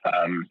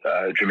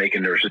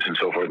Jamaican nurses and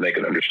so forth, and they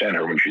can understand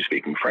her when she's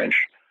speaking French.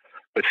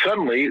 But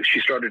suddenly she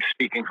started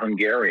speaking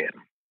Hungarian,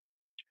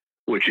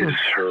 which is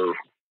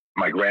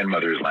my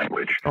grandmother's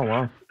language. Oh,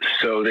 wow.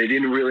 So they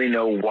didn't really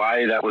know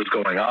why that was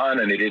going on,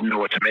 and they didn't know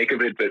what to make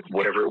of it, but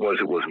whatever it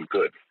wasn't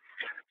good.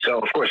 So,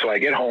 of course, I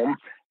get home,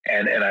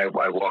 and I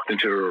walked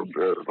into her,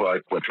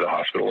 I went to the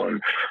hospital,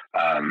 and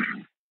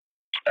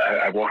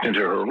I walked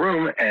into her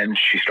room, and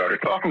she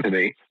started talking to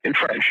me in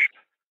French,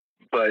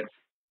 but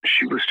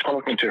she was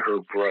talking to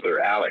her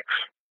brother, Alex.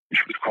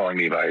 She was calling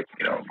me by,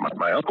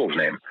 my uncle's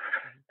name.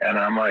 And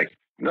I'm like,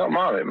 "No,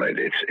 Mom,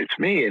 it's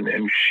me."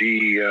 And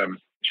she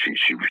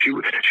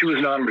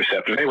was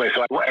non-receptive. Anyway,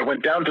 so I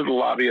went down to the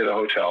lobby of the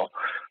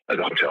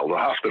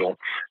hospital,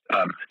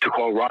 to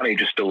call Ronnie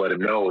just to let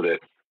him know that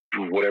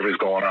whatever's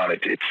going on,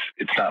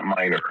 it's not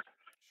minor.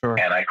 Sure.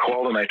 And I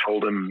called and I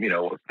told him,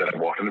 that I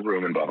walked in the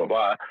room and blah, blah,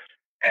 blah.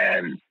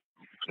 And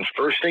the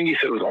first thing he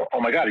said was, "Oh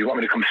my God, you want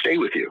me to come stay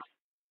with you?"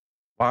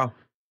 Wow.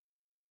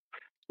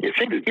 You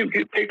take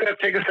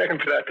a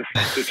second for that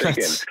to take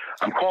in.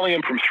 I'm calling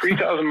him from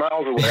 3,000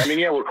 miles away. I mean,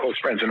 yeah, we're close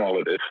friends and all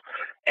of this.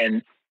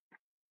 And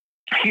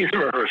he's in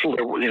rehearsal.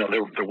 They're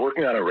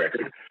working on a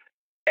record.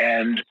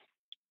 And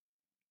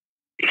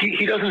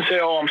he doesn't say,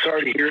 "Oh, I'm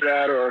sorry to hear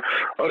that," or,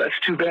 "Oh, that's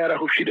too bad. I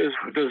hope she does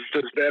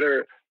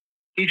better."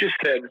 He just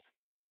said, "Do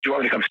you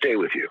want me to come stay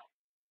with you?"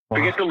 Wow.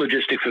 Forget the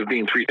logistics of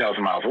being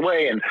 3,000 miles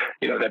away, and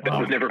that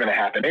was never going to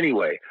happen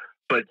anyway.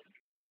 But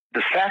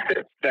the fact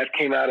that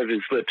came out of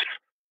his lips,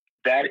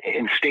 that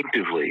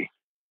instinctively,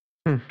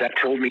 that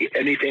told me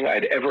anything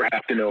I'd ever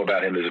have to know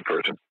about him as a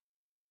person.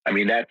 I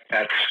mean, that's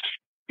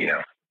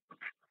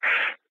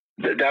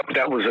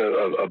that was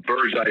a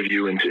bird's eye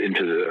view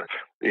into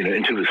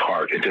his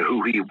heart, into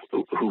who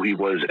he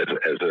was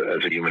as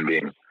a human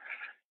being.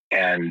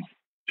 And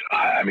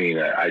I mean,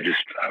 I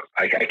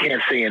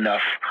can't say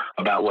enough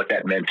about what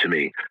that meant to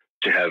me,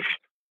 to have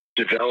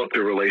developed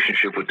a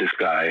relationship with this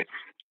guy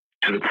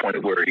to the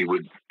point where he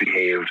would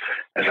behave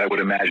as I would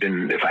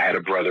imagine if I had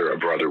a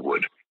brother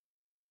would.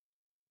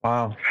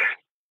 Wow.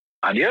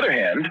 On the other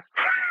hand,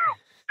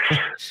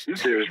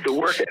 there's the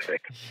work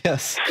ethic.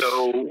 Yes.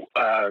 So,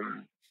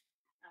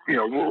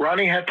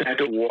 Ronnie had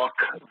to walk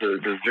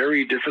the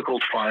very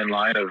difficult fine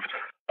line of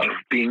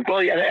being, well,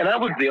 and I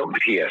was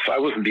I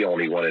wasn't the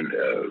only one in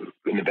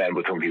the band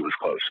with whom he was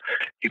close.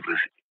 He was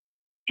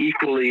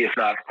equally, if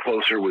not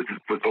closer, with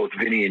both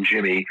Vinny and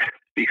Jimmy,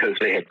 because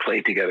they had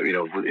played together.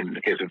 In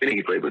the case of Vinny,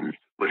 he played with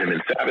him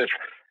in Sabbath.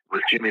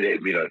 With Jimmy,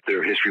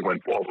 their history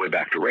went all the way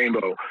back to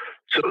Rainbow.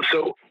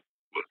 So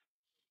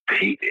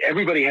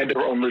everybody had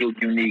their own little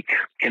unique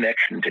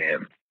connection to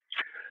him.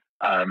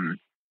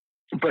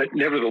 But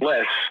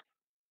nevertheless,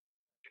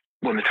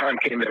 when the time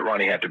came that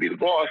Ronnie had to be the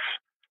boss,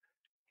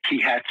 he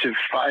had to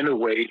find a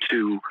way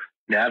to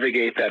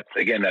navigate that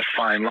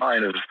fine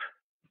line of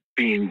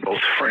being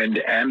both friend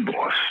and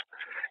boss.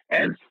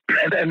 And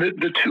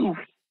the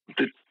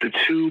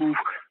two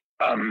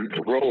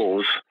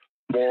roles,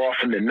 more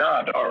often than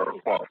not, are,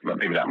 well,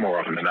 maybe not more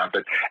often than not,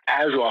 but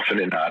as often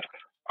than not,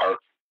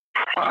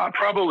 are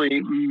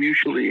probably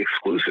mutually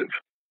exclusive.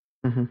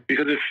 Mm-hmm.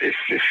 Because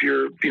if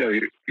you're,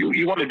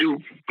 you want to do,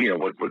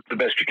 what the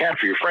best you can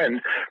for your friend,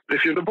 but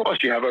if you're the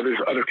boss, you have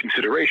other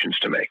considerations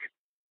to make,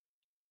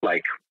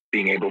 like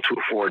being able to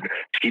afford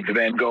to keep the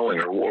band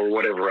going or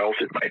whatever else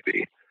it might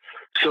be.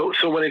 So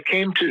when it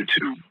came to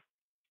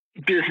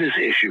business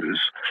issues,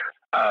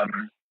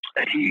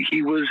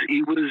 he was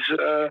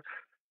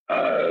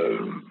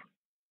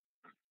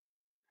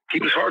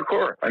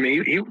hardcore. I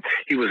mean,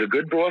 he was a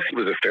good boss. He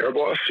was a fair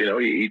boss. I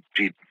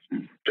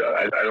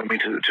don't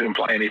mean to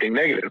imply anything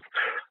negative,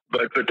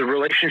 but the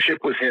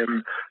relationship with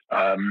him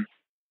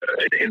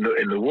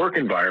in the work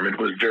environment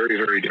was very,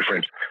 very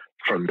different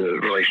from the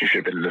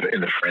relationship in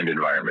the friend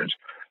environment.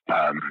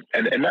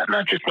 And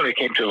not just when it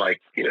came to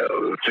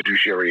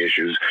fiduciary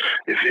issues.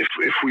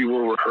 If we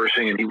were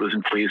rehearsing and he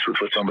wasn't pleased with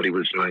what somebody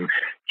was doing,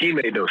 he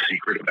made no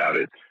secret about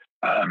it.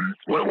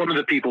 One of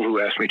the people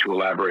who asked me to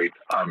elaborate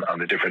on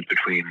the difference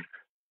between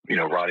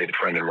Ronnie the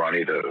friend and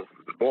Ronnie the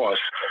boss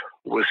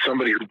was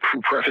somebody who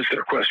prefaced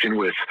their question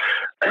with,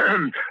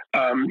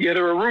 yeah,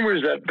 there are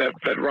rumors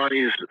that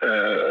Ronnie's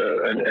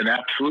an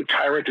absolute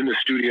tyrant in the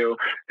studio,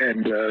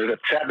 and that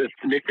Sabbath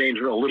nicknamed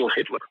him a little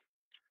Hitler.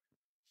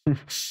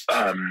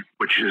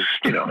 Which is,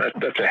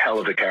 that's a hell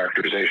of a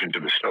characterization to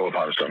bestow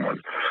upon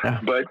someone.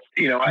 Yeah. But,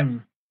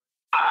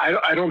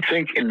 I don't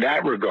think in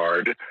that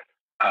regard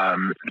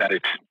that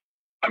it's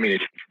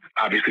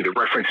obviously the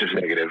reference is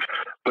negative,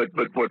 but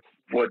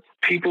what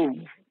people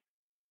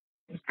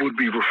would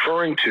be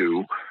referring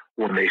to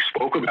when they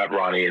spoke about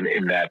Ronnie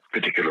in that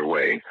particular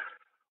way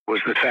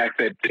was the fact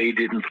that they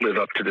didn't live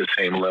up to the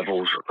same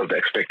levels of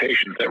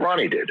expectations that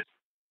Ronnie did.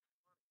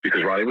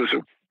 Because Ronnie was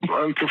a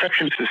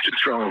perfectionist is too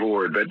strong of a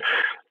word, but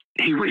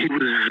he was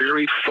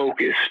very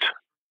focused,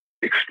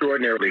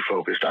 extraordinarily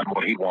focused on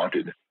what he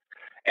wanted.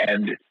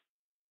 And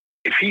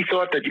if he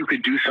thought that you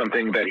could do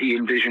something that he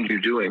envisioned you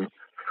doing,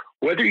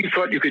 whether you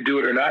thought you could do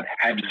it or not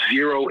had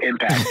zero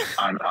impact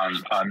on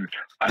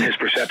his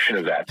perception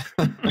of that.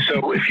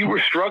 So if you were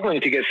struggling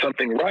to get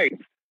something right,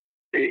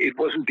 it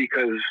wasn't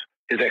because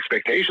his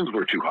expectations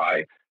were too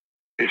high.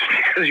 It's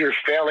because you're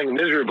failing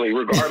miserably,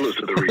 regardless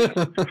of the reason.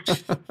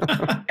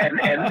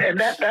 and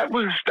that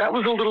was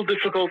a little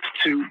difficult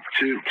to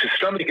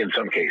stomach in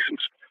some cases.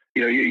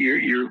 You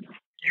know,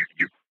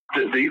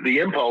 the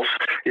impulse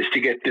is to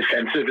get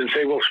defensive and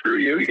say, well, screw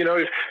you. You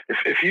know,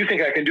 if you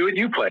think I can do it,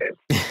 you play it,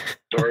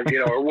 or you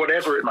know, or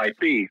whatever it might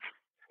be.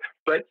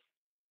 But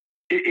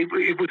it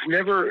was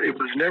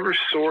never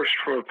sourced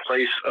from a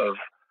place of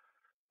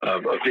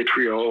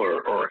vitriol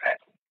or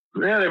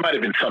there might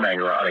have been some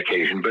anger on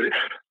occasion,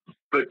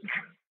 but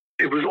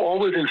it was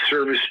always in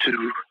service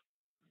to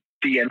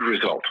the end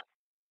result.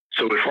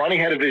 So if Ronnie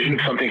had a vision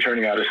of something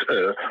turning out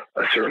a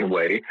certain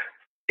way,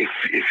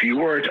 if you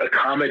weren't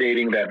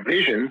accommodating that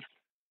vision,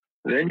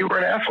 then you were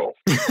an asshole.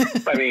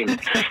 I mean,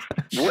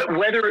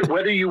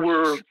 whether you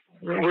were,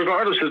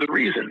 regardless of the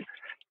reason,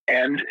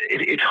 and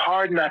it's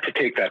hard not to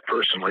take that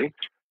personally.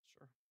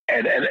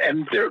 And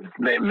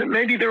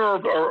maybe there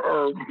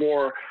are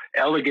more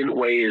elegant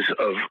ways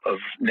of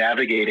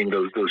navigating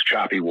those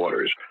choppy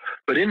waters,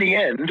 but in the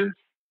end,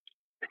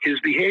 his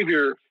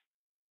behavior,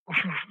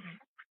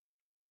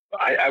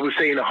 I would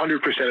say in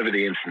 100% of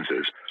the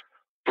instances,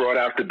 brought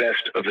out the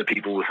best of the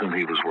people with whom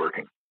he was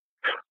working,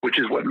 which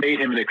is what made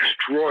him an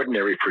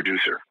extraordinary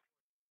producer.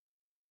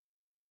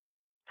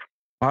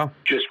 Wow!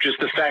 Just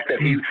the fact that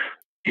he,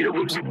 you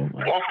know,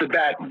 off the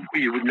bat,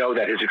 you would know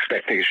that his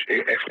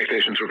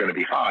expectations were going to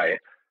be high,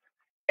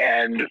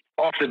 and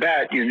off the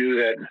bat, you knew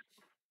that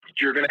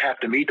you're going to have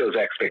to meet those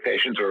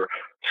expectations or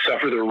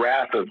suffer the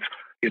wrath of,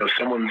 you know,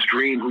 someone's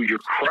dream who you're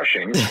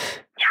crushing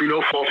through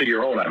no fault of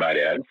your own, I might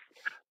add.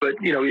 But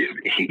you know,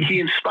 he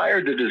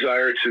inspired the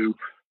desire to,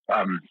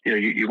 you know,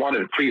 you wanted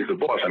to please the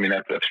boss. I mean,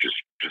 that's just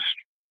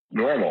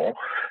normal.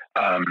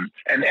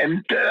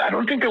 And I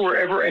don't think there were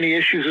ever any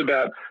issues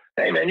about,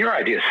 hey man, your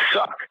ideas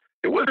suck.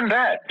 It wasn't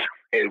that.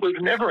 It was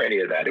never any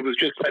of that. It was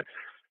just that,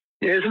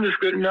 isn't this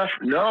good enough?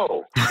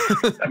 No.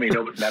 I mean,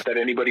 no, not that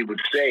anybody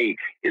would say,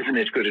 isn't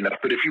it good enough?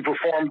 But if you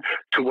performed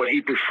to what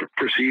he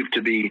perceived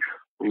to be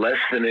less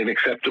than an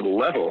acceptable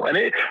level, and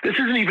this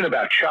isn't even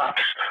about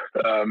chops.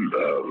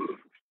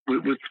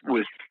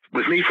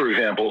 With me, for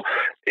example,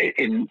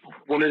 in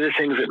one of the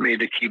things that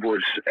made the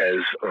keyboards as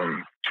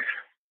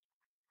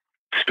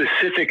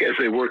specific as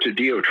they were to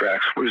Dio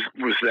tracks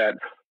was that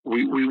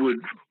we would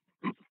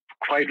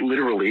quite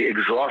literally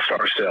exhaust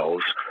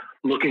ourselves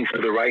looking for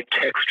the right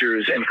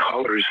textures and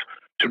colors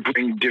to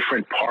bring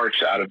different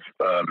parts out of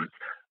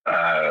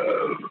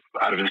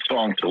a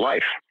song to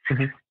life.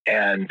 Mm-hmm.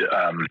 And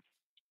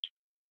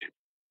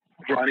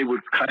Ronnie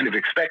would kind of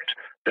expect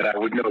that I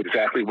would know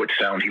exactly what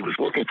sound he was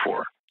looking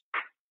for.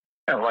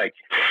 And like,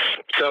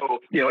 so,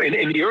 you know,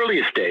 in the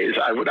earliest days,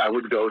 I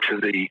would go to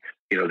the,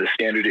 you know, the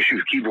standard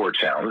issue keyboard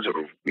sounds,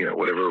 or, you know,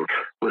 whatever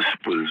was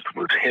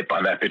hip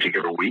on that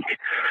particular week.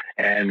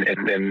 And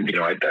then, you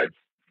know, I'd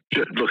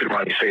just look at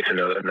Ronnie's face and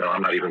know that, no,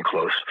 I'm not even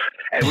close.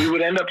 And we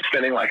would end up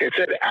spending, like I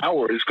said,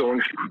 hours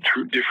going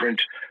through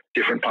different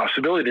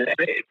possibilities.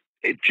 And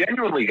it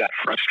genuinely got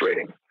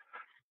frustrating.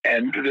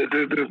 And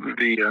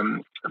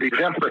the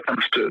example that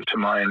comes to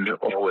mind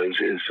always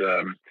is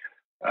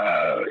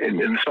in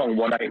the song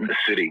 "One Night in the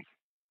City."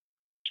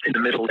 In the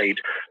middle eight,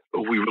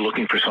 we were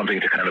looking for something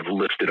to kind of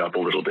lift it up a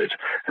little bit,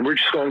 and we're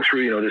just going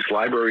through, you know, this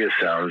library of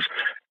sounds,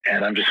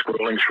 and I'm just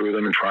scrolling through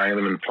them and trying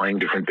them and playing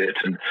different bits,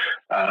 and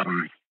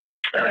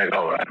I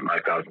go, oh my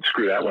God,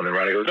 screw that one. And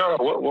Ronnie goes, no,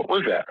 what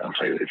was that? I'm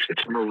saying,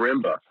 it's a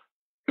marimba.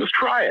 He goes,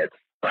 try it.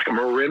 Like a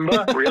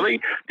marimba? Really?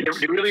 Do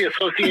you really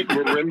associate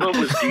marimba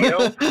with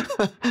Dio?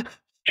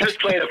 Just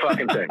play the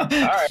fucking thing. All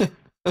right.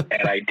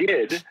 And I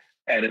did.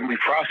 And then we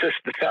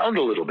processed the sound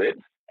a little bit.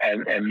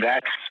 And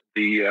that's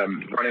the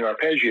running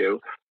arpeggio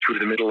through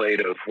the middle eight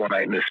of One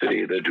Night in the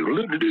City. The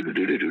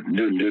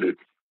do-do-do-do-do-do-do-do-do.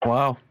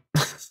 Wow.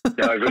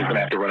 Now I'm just going to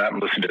have to run out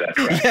and listen to that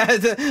track. Yeah,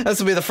 that's going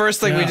to be the first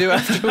thing we do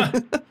after.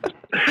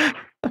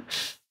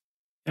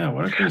 Yeah,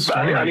 what a good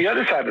story. On the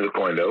other side of the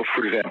coin, though,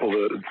 for example,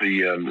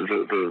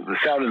 the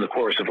sound in the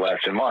chorus of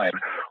Last in Line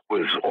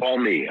was all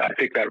me. I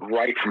picked that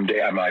right from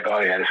day. I'm like, oh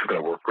yeah, this is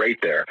going to work great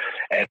there,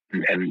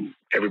 and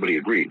everybody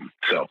agreed.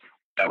 So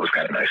that was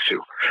kind of nice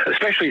too,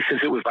 especially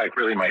since it was like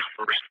really my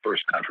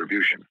first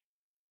contribution.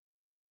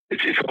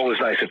 It's always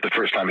nice if the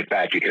first time it's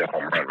bad, you get a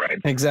home run, right?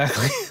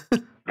 Exactly.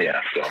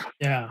 Yeah. So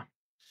yeah.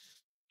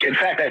 In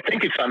fact, I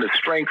think it's on the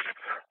strength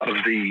of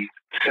the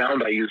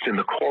sound I used in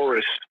the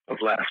chorus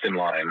of Last in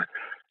Line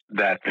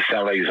that the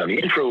sound I used on the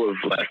intro of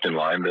Last in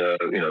Line, the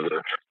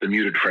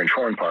muted French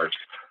horn parts,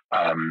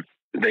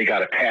 they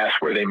got a pass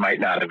where they might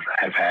not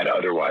have had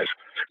otherwise,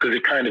 because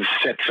it kind of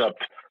sets up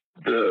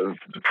the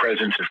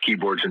presence of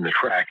keyboards in the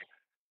track.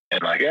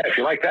 And like, yeah, if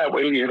you like that,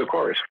 wait till you hear the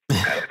chorus,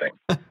 kind of thing.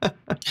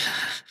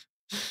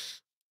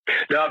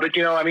 No, but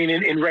I mean,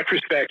 in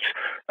retrospect,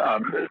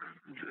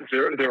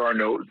 there are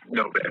no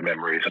bad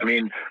memories. I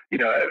mean,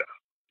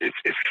 if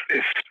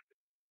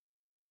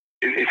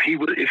he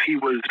was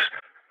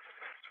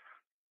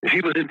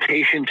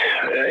impatient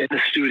in the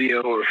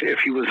studio, or if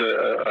he was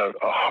a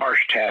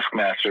harsh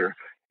taskmaster,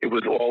 it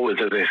was always,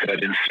 as I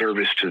said, in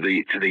service to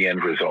the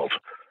end result,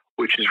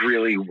 which is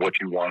really what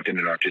you want in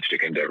an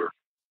artistic endeavor.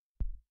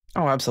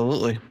 Oh,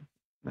 absolutely.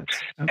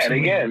 And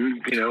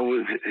again,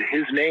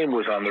 his name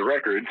was on the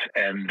records,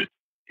 and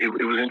it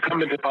was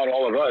incumbent upon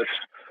all of us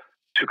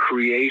to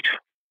create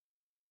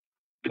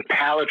the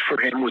palette for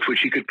him with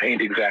which he could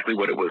paint exactly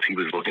what it was he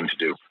was looking to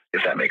do,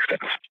 if that makes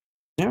sense.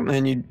 Yeah,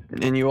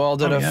 and you all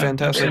did a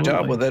fantastic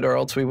job with it, or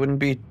else we wouldn't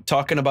be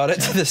talking about it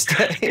to this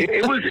day.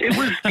 It was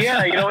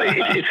yeah.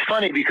 It's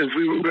funny because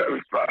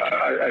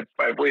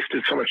I've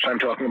wasted so much time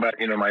talking about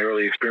my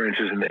early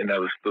experiences in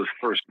those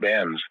first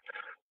bands,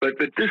 but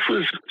this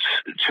was,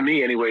 to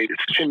me anyway,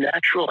 such a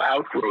natural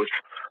outgrowth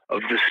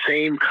of the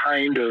same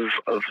kind of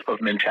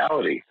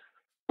mentality,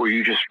 where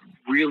you just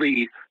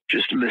really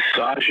just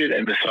massage it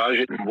and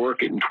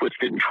work it and twist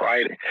it and try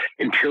it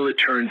until it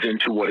turns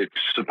into what it's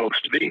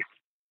supposed to be.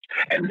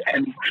 And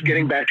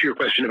getting back to your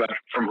question about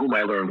from whom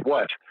I learned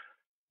what,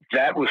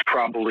 that was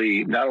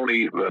probably not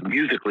only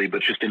musically,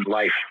 but just in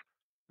life,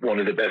 one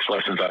of the best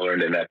lessons I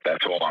learned, and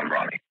that's all on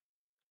Ronnie.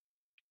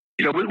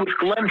 With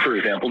Glenn, for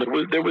example,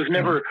 there was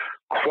never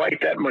quite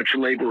that much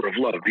labor of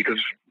love,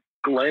 because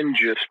Glenn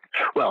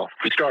for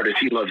starters,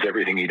 he loves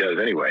everything he does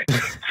anyway.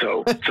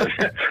 So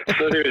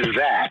there's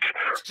that.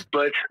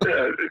 But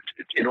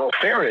in all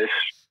fairness,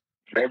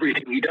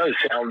 everything he does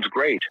sounds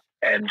great.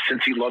 And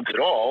since he loves it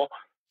all,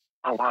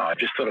 oh, wow, I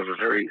just thought of a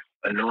very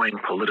annoying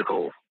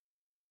political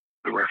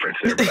reference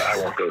there, but I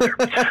won't go there.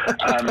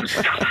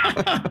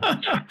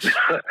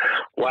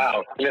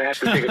 Wow, I'm going to have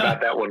to think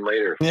about that one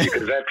later,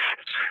 because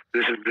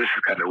this is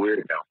kind of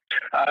weird now.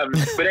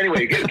 But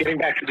anyway, getting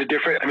back to the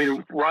different, I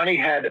mean, Ronnie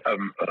had a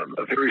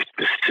very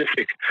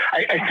specific,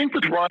 I think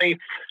with Ronnie,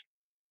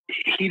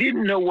 he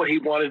didn't know what he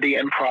wanted the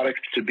end product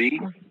to be,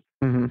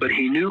 but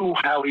he knew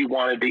how he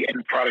wanted the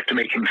end product to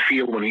make him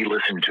feel when he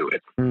listened to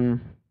it.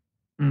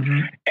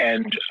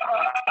 And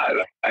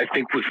I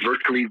think with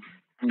virtually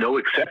no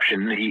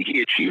exception,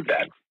 he achieved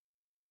that.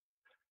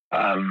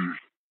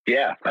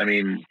 Yeah, I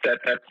mean that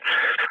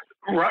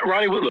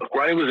Ronnie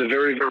was a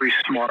very, very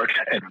smart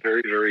and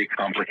very, very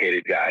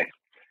complicated guy,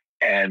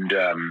 and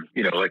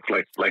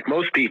like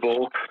most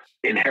people,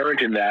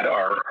 inherent in that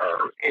are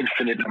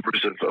infinite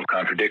numbers of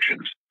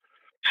contradictions.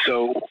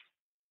 So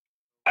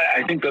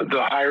I think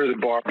the higher the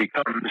bar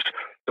becomes,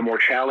 the more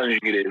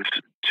challenging it is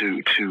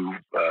to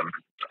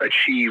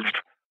achieve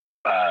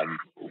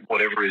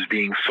whatever is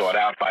being sought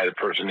out by the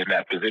person in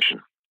that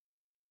position.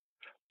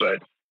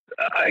 But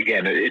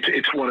again,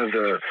 it's one of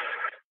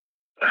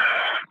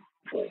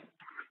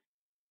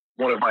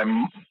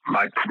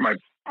my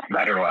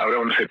I don't know, I don't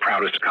want to say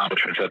proudest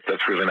accomplishments.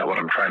 That's really not what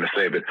I'm trying to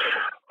say, but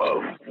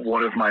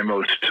one of my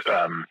most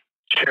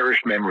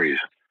cherished memories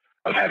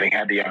of having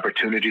had the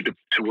opportunity to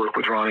work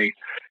with Ronnie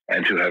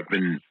and to have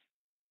been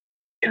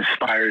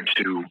inspired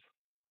to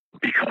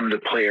become the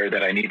player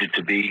that I needed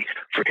to be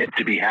for him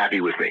to be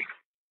happy with me.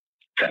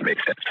 If that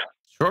makes sense.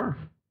 Sure.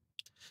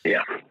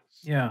 Yeah.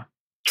 Yeah.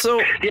 So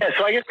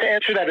I guess to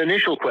answer that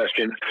initial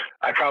question,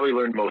 I probably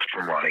learned most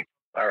from Ronnie.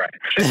 All right.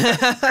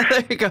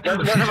 There you go.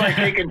 None of my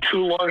taken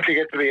too long to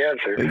get to the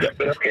answer,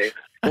 but okay.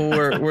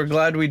 Well, we're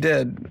glad we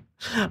did.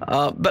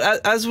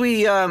 But as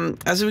we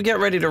get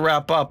ready to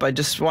wrap up, I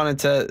just wanted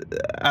to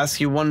ask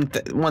you one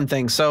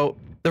thing. So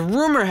the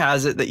rumor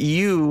has it that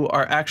you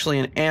are actually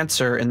an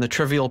answer in the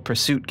Trivial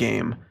Pursuit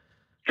game.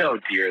 Oh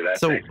dear, that's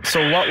so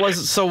what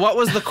was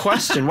the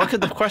question? What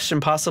could the question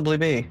possibly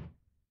be?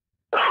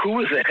 Who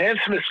was the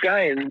handsomest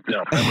guy in?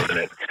 No, that wasn't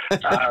it.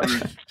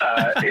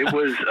 It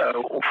was.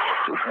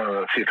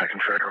 Let's see if I can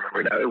try to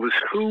remember now. It was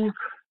who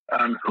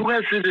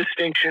has the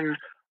distinction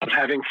of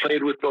having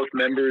played with both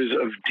members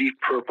of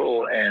Deep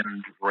Purple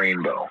and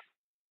Rainbow.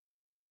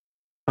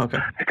 Okay,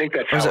 I think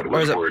that's how it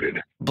was worded.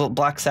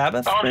 Black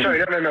Sabbath. Oh, I'm sorry.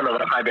 No.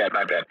 My bad.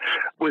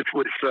 With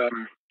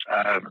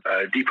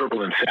Deep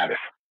Purple and Sabbath.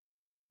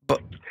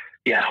 But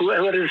yeah, who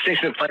had a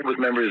distinction of playing with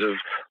members of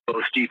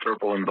both Deep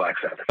Purple and Black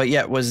Sabbath, but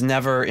yet was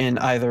never in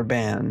either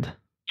band.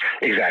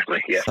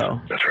 Exactly. Yeah,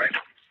 that's right.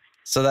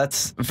 So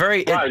that's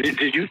very. Wow,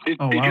 did you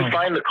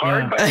find the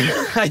card?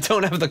 Yeah. I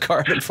don't have the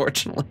card,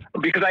 unfortunately.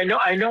 Because I know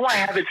I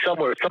have it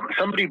somewhere.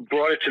 Somebody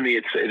brought it to me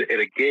at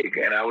a gig,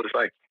 and I was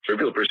like,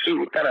 "Trivial Pursuit,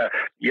 what kind of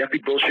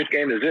yuppie bullshit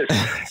game is this?"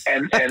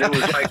 And it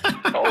was like,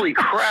 "Holy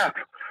crap!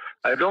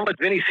 I don't let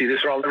Vinny see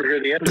this, or I'll never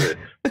hear the end of it."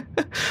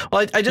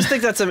 Well, I just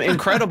think that's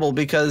incredible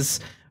because,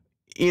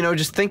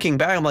 just thinking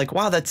back, I'm like,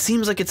 wow, that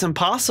seems like it's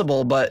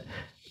impossible, but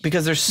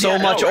because there's so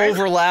much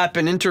overlap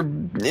and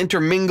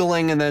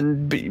intermingling, and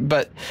then,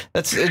 but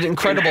that's an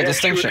incredible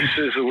distinction.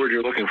 Is the word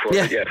you're looking for.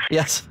 Yeah.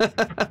 Yes.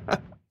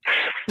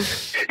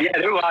 Yeah,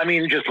 well, I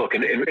mean, just look,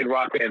 in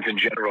rock bands in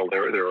general,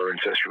 there are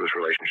incestuous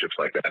relationships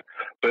like that.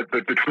 But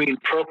between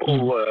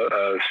Purple,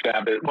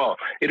 Sabbath, well,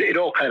 it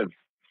all kind of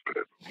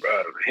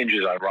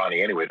hinges on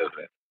Ronnie anyway, doesn't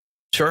it?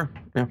 Sure.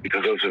 Yeah.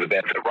 Because those are the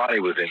bands that Ronnie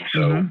was in.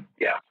 So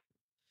yeah.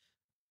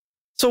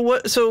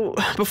 So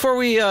before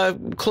we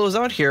close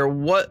out here,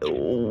 what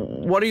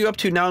are you up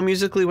to now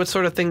musically? What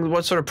sort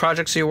of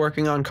projects are you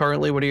working on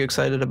currently? What are you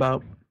excited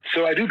about?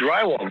 So I do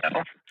drywall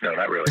now. No,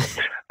 not really.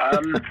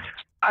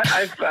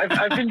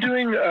 I've been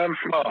doing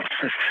well,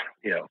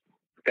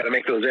 got to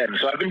make those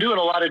ends. So I've been doing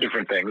a lot of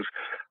different things.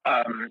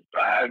 I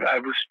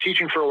was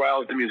teaching for a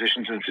while at the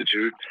Musicians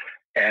Institute,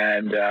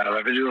 and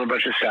I've been doing a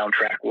bunch of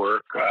soundtrack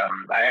work.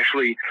 I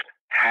actually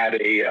had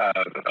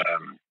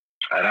an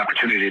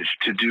opportunity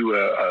to do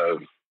a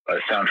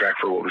soundtrack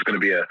for what was going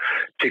to be a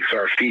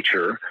Pixar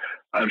feature.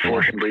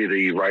 Unfortunately,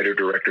 the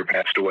writer-director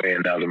passed away,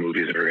 and now the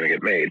movies are going to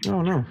get made.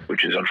 Oh, no.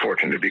 Which is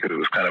unfortunate because it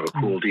was kind of a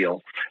cool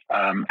deal.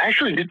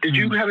 Actually, did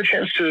you have a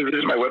chance to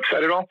visit my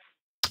website at all?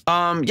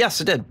 Yes,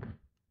 I did.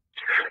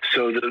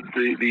 So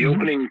the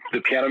opening,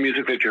 the piano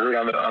music that you heard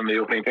on the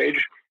opening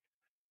page,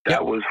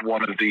 that was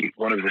one of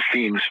the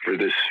themes for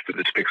this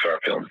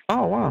Pixar film.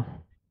 Oh, wow.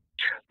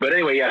 But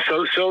anyway, yeah.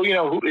 So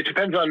it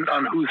depends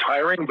on who's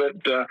hiring, but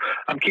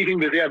I'm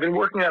keeping busy. I've been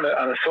working on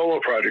a solo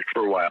project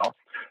for a while.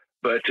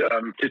 But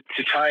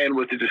to tie in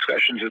with the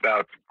discussions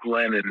about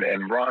Glenn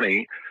and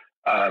Ronnie,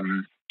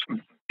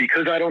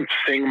 because I don't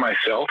sing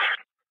myself,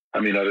 I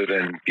mean, other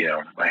than,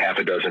 a half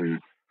a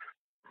dozen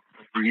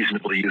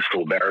reasonably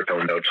useful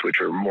baritone notes, which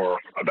are more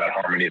about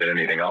harmony than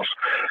anything else,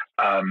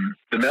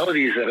 the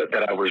melodies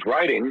that I was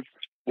writing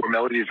were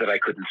melodies that I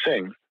couldn't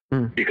sing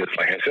because,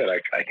 like I said,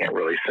 I can't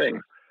really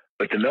sing.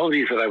 But the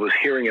melodies that I was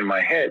hearing in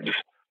my head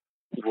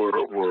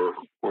were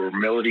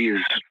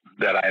melodies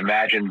that I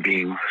imagined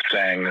being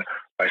sang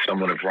by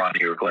someone of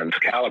Ronnie or Glenn's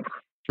caliber.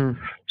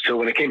 So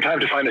when it came time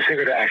to find a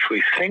singer to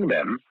actually sing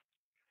them,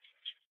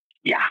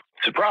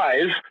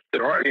 surprise,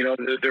 there aren't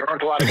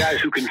a lot of guys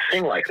who can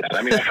sing like that.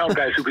 I mean, I found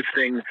guys who could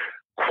sing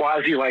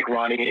quasi like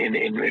Ronnie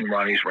in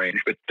Ronnie's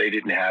range, but they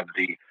didn't have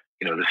the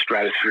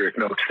stratospheric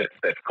notes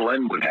that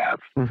Glenn would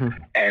have.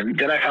 And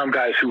then I found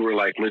guys who were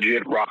like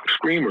legit rock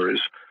screamers,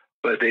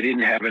 but they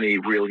didn't have any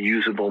real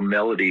usable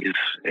melodies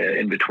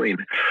in between.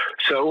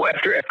 So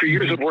after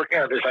years of working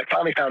on this, I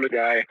finally found a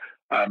guy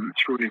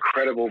through an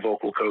incredible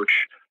vocal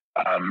coach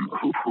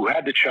who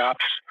had the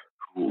chops,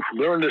 who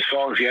learned the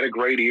songs. He had a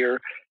great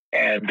ear,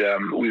 and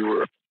we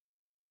were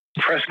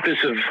precipice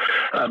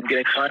of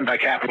getting signed by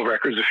Capitol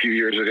Records a few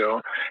years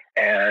ago.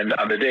 And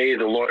on the day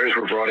the lawyers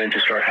were brought in to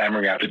start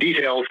hammering out the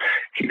details,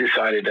 he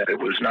decided that it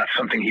was not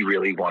something he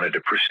really wanted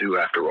to pursue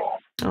after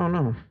all. Oh,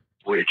 no.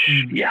 Which,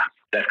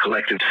 that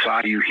collective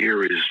sigh you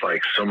hear is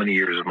like so many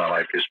years of my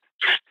life just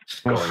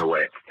going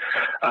away.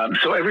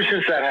 So ever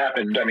since that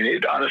happened, I mean,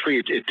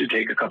 it did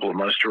take a couple of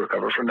months to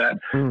recover from that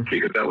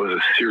because that was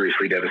a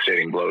seriously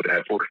devastating blow to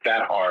have worked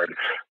that hard,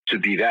 to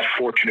be that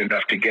fortunate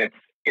enough to get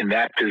in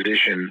that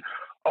position,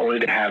 only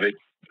to have it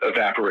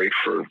evaporate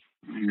for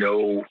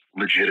no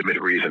legitimate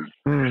reason.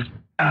 And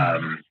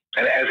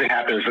as it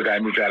happens, the guy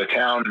moved out of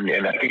town,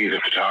 and I think he's a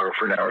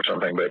photographer now or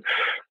something, but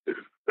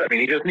I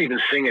mean, he doesn't even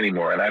sing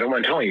anymore. And I don't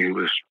mind telling you, he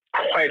was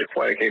quite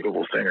a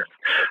capable singer.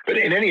 But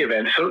in any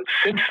event, so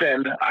since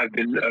then, I've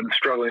been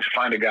struggling to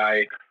find a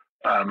guy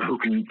who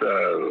can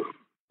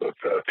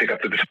pick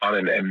up the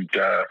baton and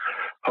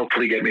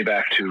hopefully get me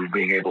back to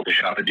being able to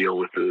shop a deal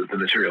with the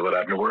material that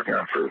I've been working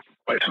on for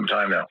quite some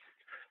time now.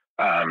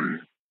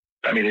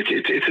 I mean,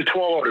 it's a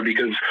tall order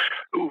because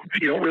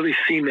you don't really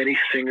see many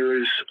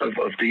singers of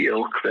the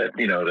ilk that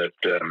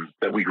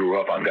we grew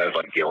up on, guys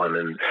like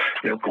Gillan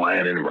and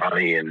Glenn and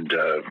Ronnie and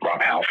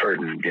Rob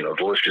Halford, and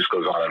the list just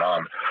goes on and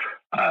on.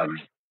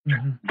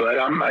 But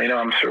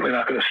I'm certainly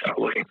not going to stop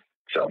looking.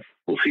 So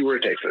we'll see where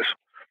it takes us.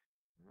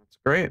 That's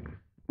great.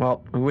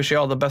 Well, we wish you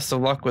all the best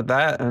of luck with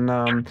that, and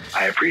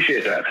I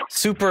appreciate that.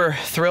 Super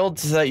thrilled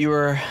that you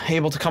were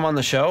able to come on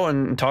the show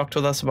and talk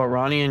with us about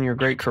Ronnie and your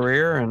great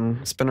career,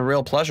 and it's been a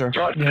real pleasure.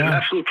 Oh, it's been an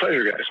absolute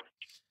pleasure, guys.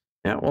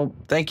 Yeah, well,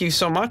 thank you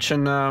so much,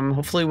 and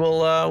hopefully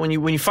we'll when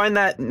you find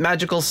that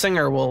magical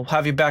singer, we'll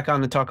have you back on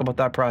to talk about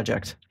that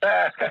project.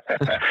 That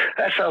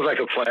sounds like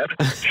a plan.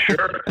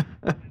 Sure.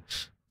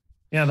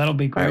 Yeah, that'll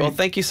be great. All right, well,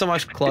 thank you so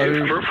much, Claude.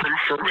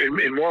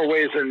 In more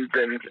ways than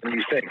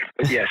you think.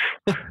 But yes.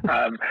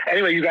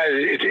 Anyway, you guys,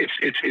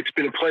 it's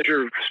been a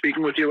pleasure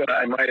speaking with you, and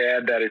I might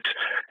add that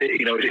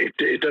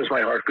it does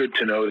my heart good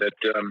to know that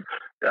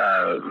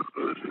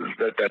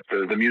that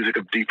the music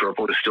of Deep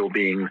Purple is still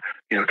being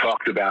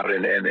talked about,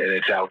 and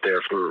it's out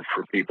there for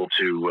people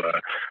to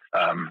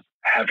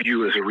have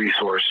you as a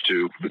resource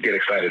to get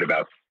excited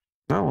about.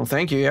 Oh, well,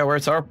 thank you. Yeah,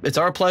 it's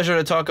our pleasure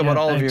to talk about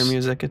all of your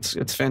music.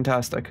 It's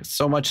fantastic.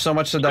 So much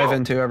to dive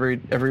into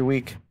every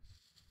week.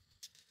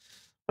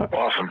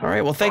 Awesome. All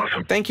right. Well,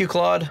 thank you,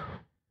 Claude.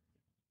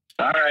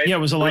 All right. Yeah, it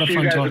was a lot of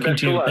fun talking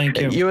to you. Thank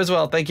you. You as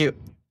well. Thank you.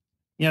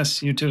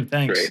 Yes, you too.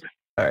 Thanks. Great.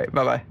 All right.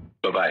 Bye-bye.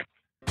 Bye-bye.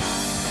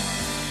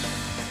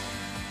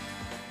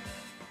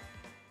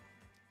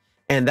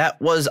 And that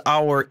was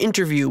our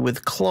interview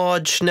with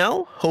Claude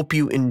Schnell. Hope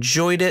you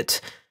enjoyed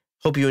it.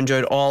 Hope you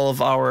enjoyed all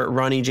of our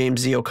Ronnie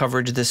James Dio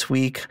coverage this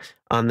week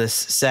on this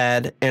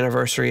sad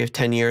anniversary of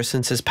 10 years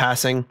since his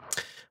passing.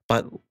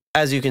 But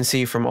as you can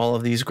see from all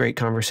of these great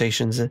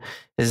conversations,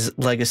 his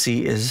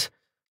legacy is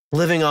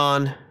living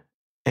on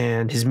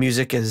and his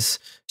music is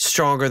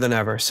stronger than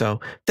ever. So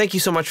thank you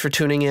so much for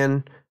tuning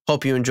in.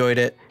 Hope you enjoyed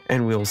it,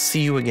 and we'll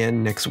see you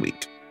again next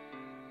week.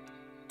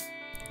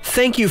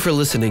 Thank you for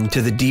listening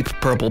to the Deep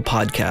Purple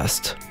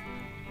Podcast.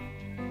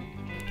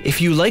 If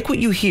you like what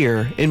you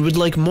hear and would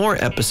like more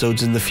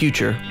episodes in the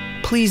future,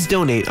 please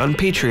donate on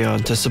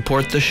Patreon to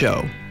support the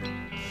show.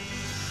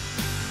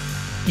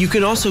 You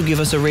can also give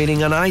us a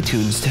rating on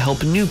iTunes to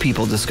help new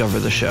people discover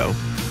the show.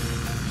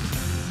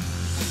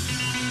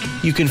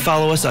 You can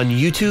follow us on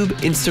YouTube,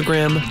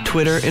 Instagram,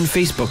 Twitter, and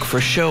Facebook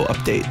for show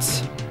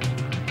updates.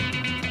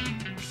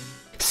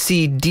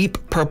 See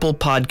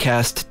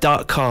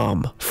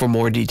deeppurplepodcast.com for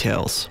more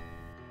details.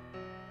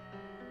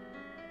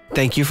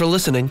 Thank you for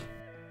listening.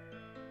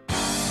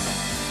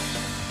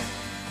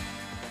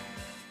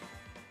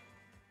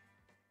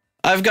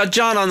 I've got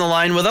John on the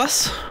line with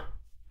us.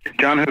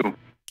 John who?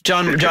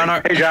 John. Hey,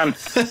 John.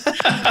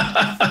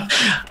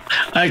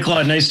 Hi,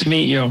 Claude. Nice to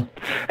meet you.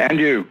 And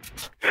you.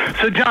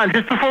 So, John,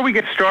 just before we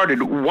get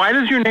started, why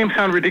does your name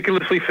sound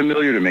ridiculously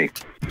familiar to me?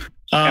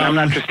 And I'm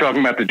not just talking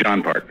about the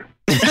John part.